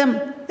 feel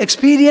them,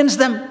 experience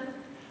them.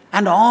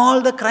 And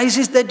all the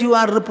crises that you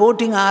are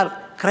reporting are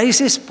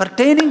crises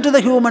pertaining to the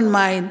human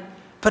mind,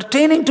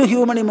 pertaining to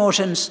human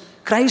emotions,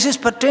 crisis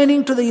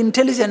pertaining to the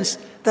intelligence,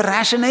 the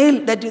rationale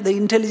that the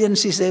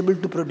intelligence is able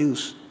to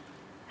produce.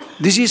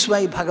 This is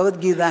why Bhagavad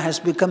Gita has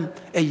become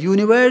a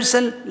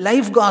universal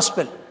life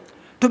gospel,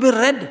 to be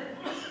read,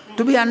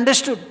 to be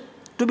understood,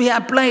 to be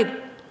applied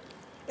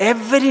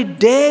every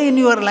day in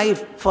your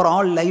life for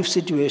all life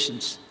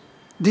situations.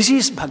 This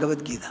is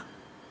Bhagavad Gita.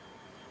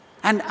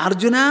 And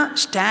Arjuna,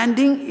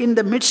 standing in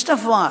the midst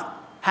of war,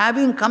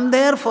 having come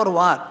there for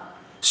war,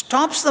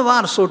 stops the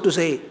war, so to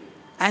say,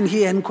 and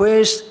he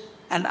inquires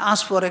and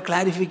asks for a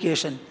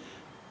clarification.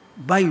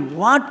 By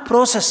what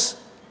process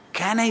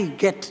can I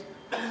get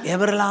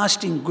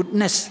everlasting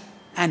goodness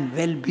and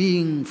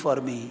well-being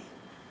for me?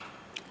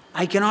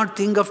 I cannot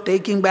think of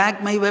taking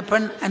back my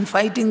weapon and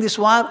fighting this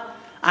war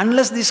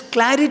unless this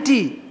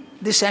clarity,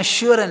 this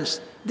assurance,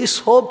 this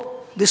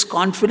hope, this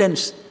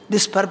confidence,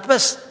 this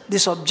purpose,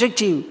 this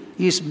objective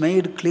is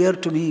made clear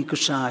to me,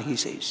 Krishna, he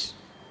says.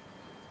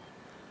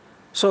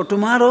 So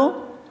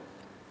tomorrow,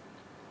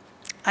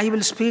 I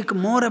will speak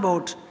more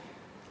about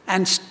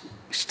and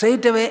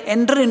straight away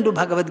enter into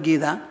Bhagavad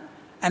Gita,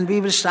 and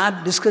we will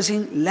start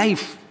discussing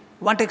life.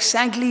 What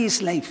exactly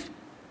is life?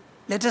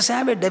 Let us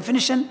have a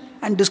definition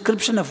and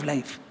description of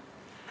life.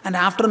 And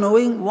after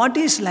knowing what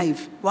is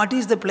life, what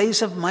is the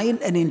place of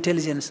mind and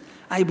intelligence,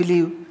 I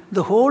believe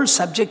the whole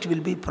subject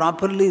will be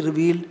properly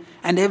revealed,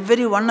 and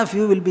every one of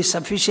you will be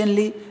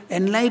sufficiently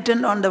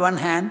enlightened on the one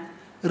hand,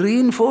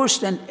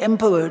 reinforced and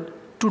empowered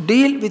to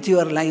deal with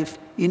your life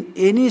in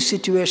any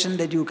situation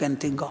that you can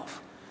think of.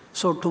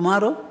 So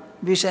tomorrow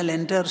we shall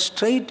enter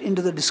straight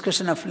into the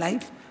discussion of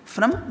life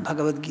from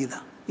Bhagavad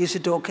Gita. Is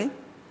it okay?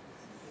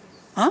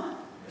 Huh?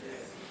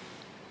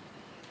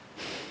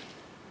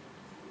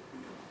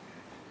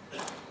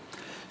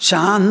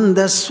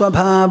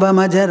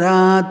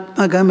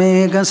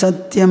 Shandasvabhavamajaratmagameka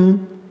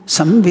satyam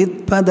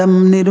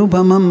samvidpadam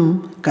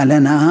nirupamam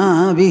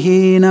kalana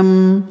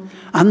vihinam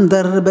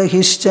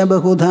antarbahishcha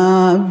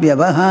bahudha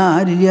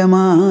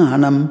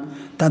vyavaharyamanam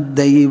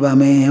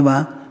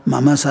taddevameva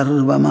mama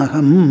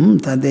sarvamaham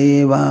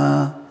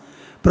tadeva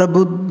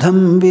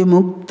prabuddham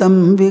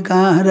vimuktam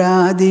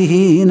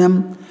vikaradihinam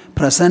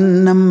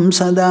prasannam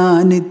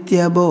sada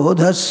nitya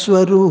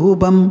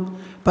bodhaswarupam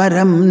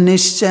param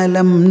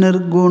nischalam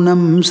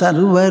nirgunam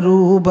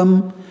sarvarupam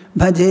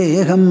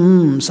bhajeham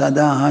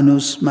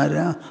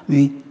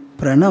sadanusmarami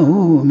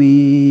pranavami.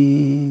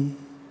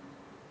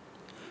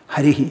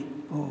 Harihi.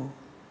 Oh,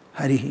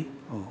 Harihi.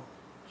 Oh.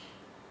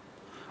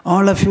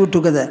 All of you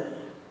together.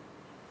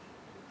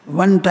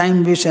 One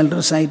time we shall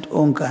recite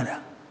Omkara.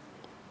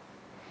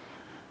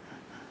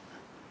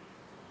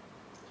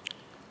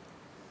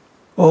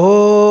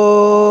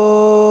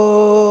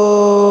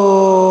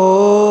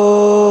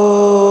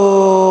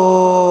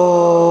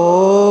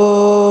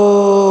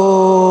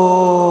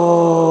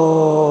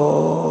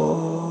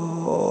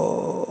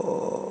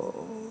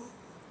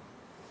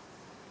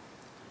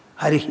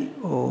 Harihi.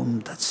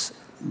 Om Tats.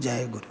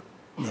 Jai Guru.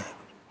 Jai Guru.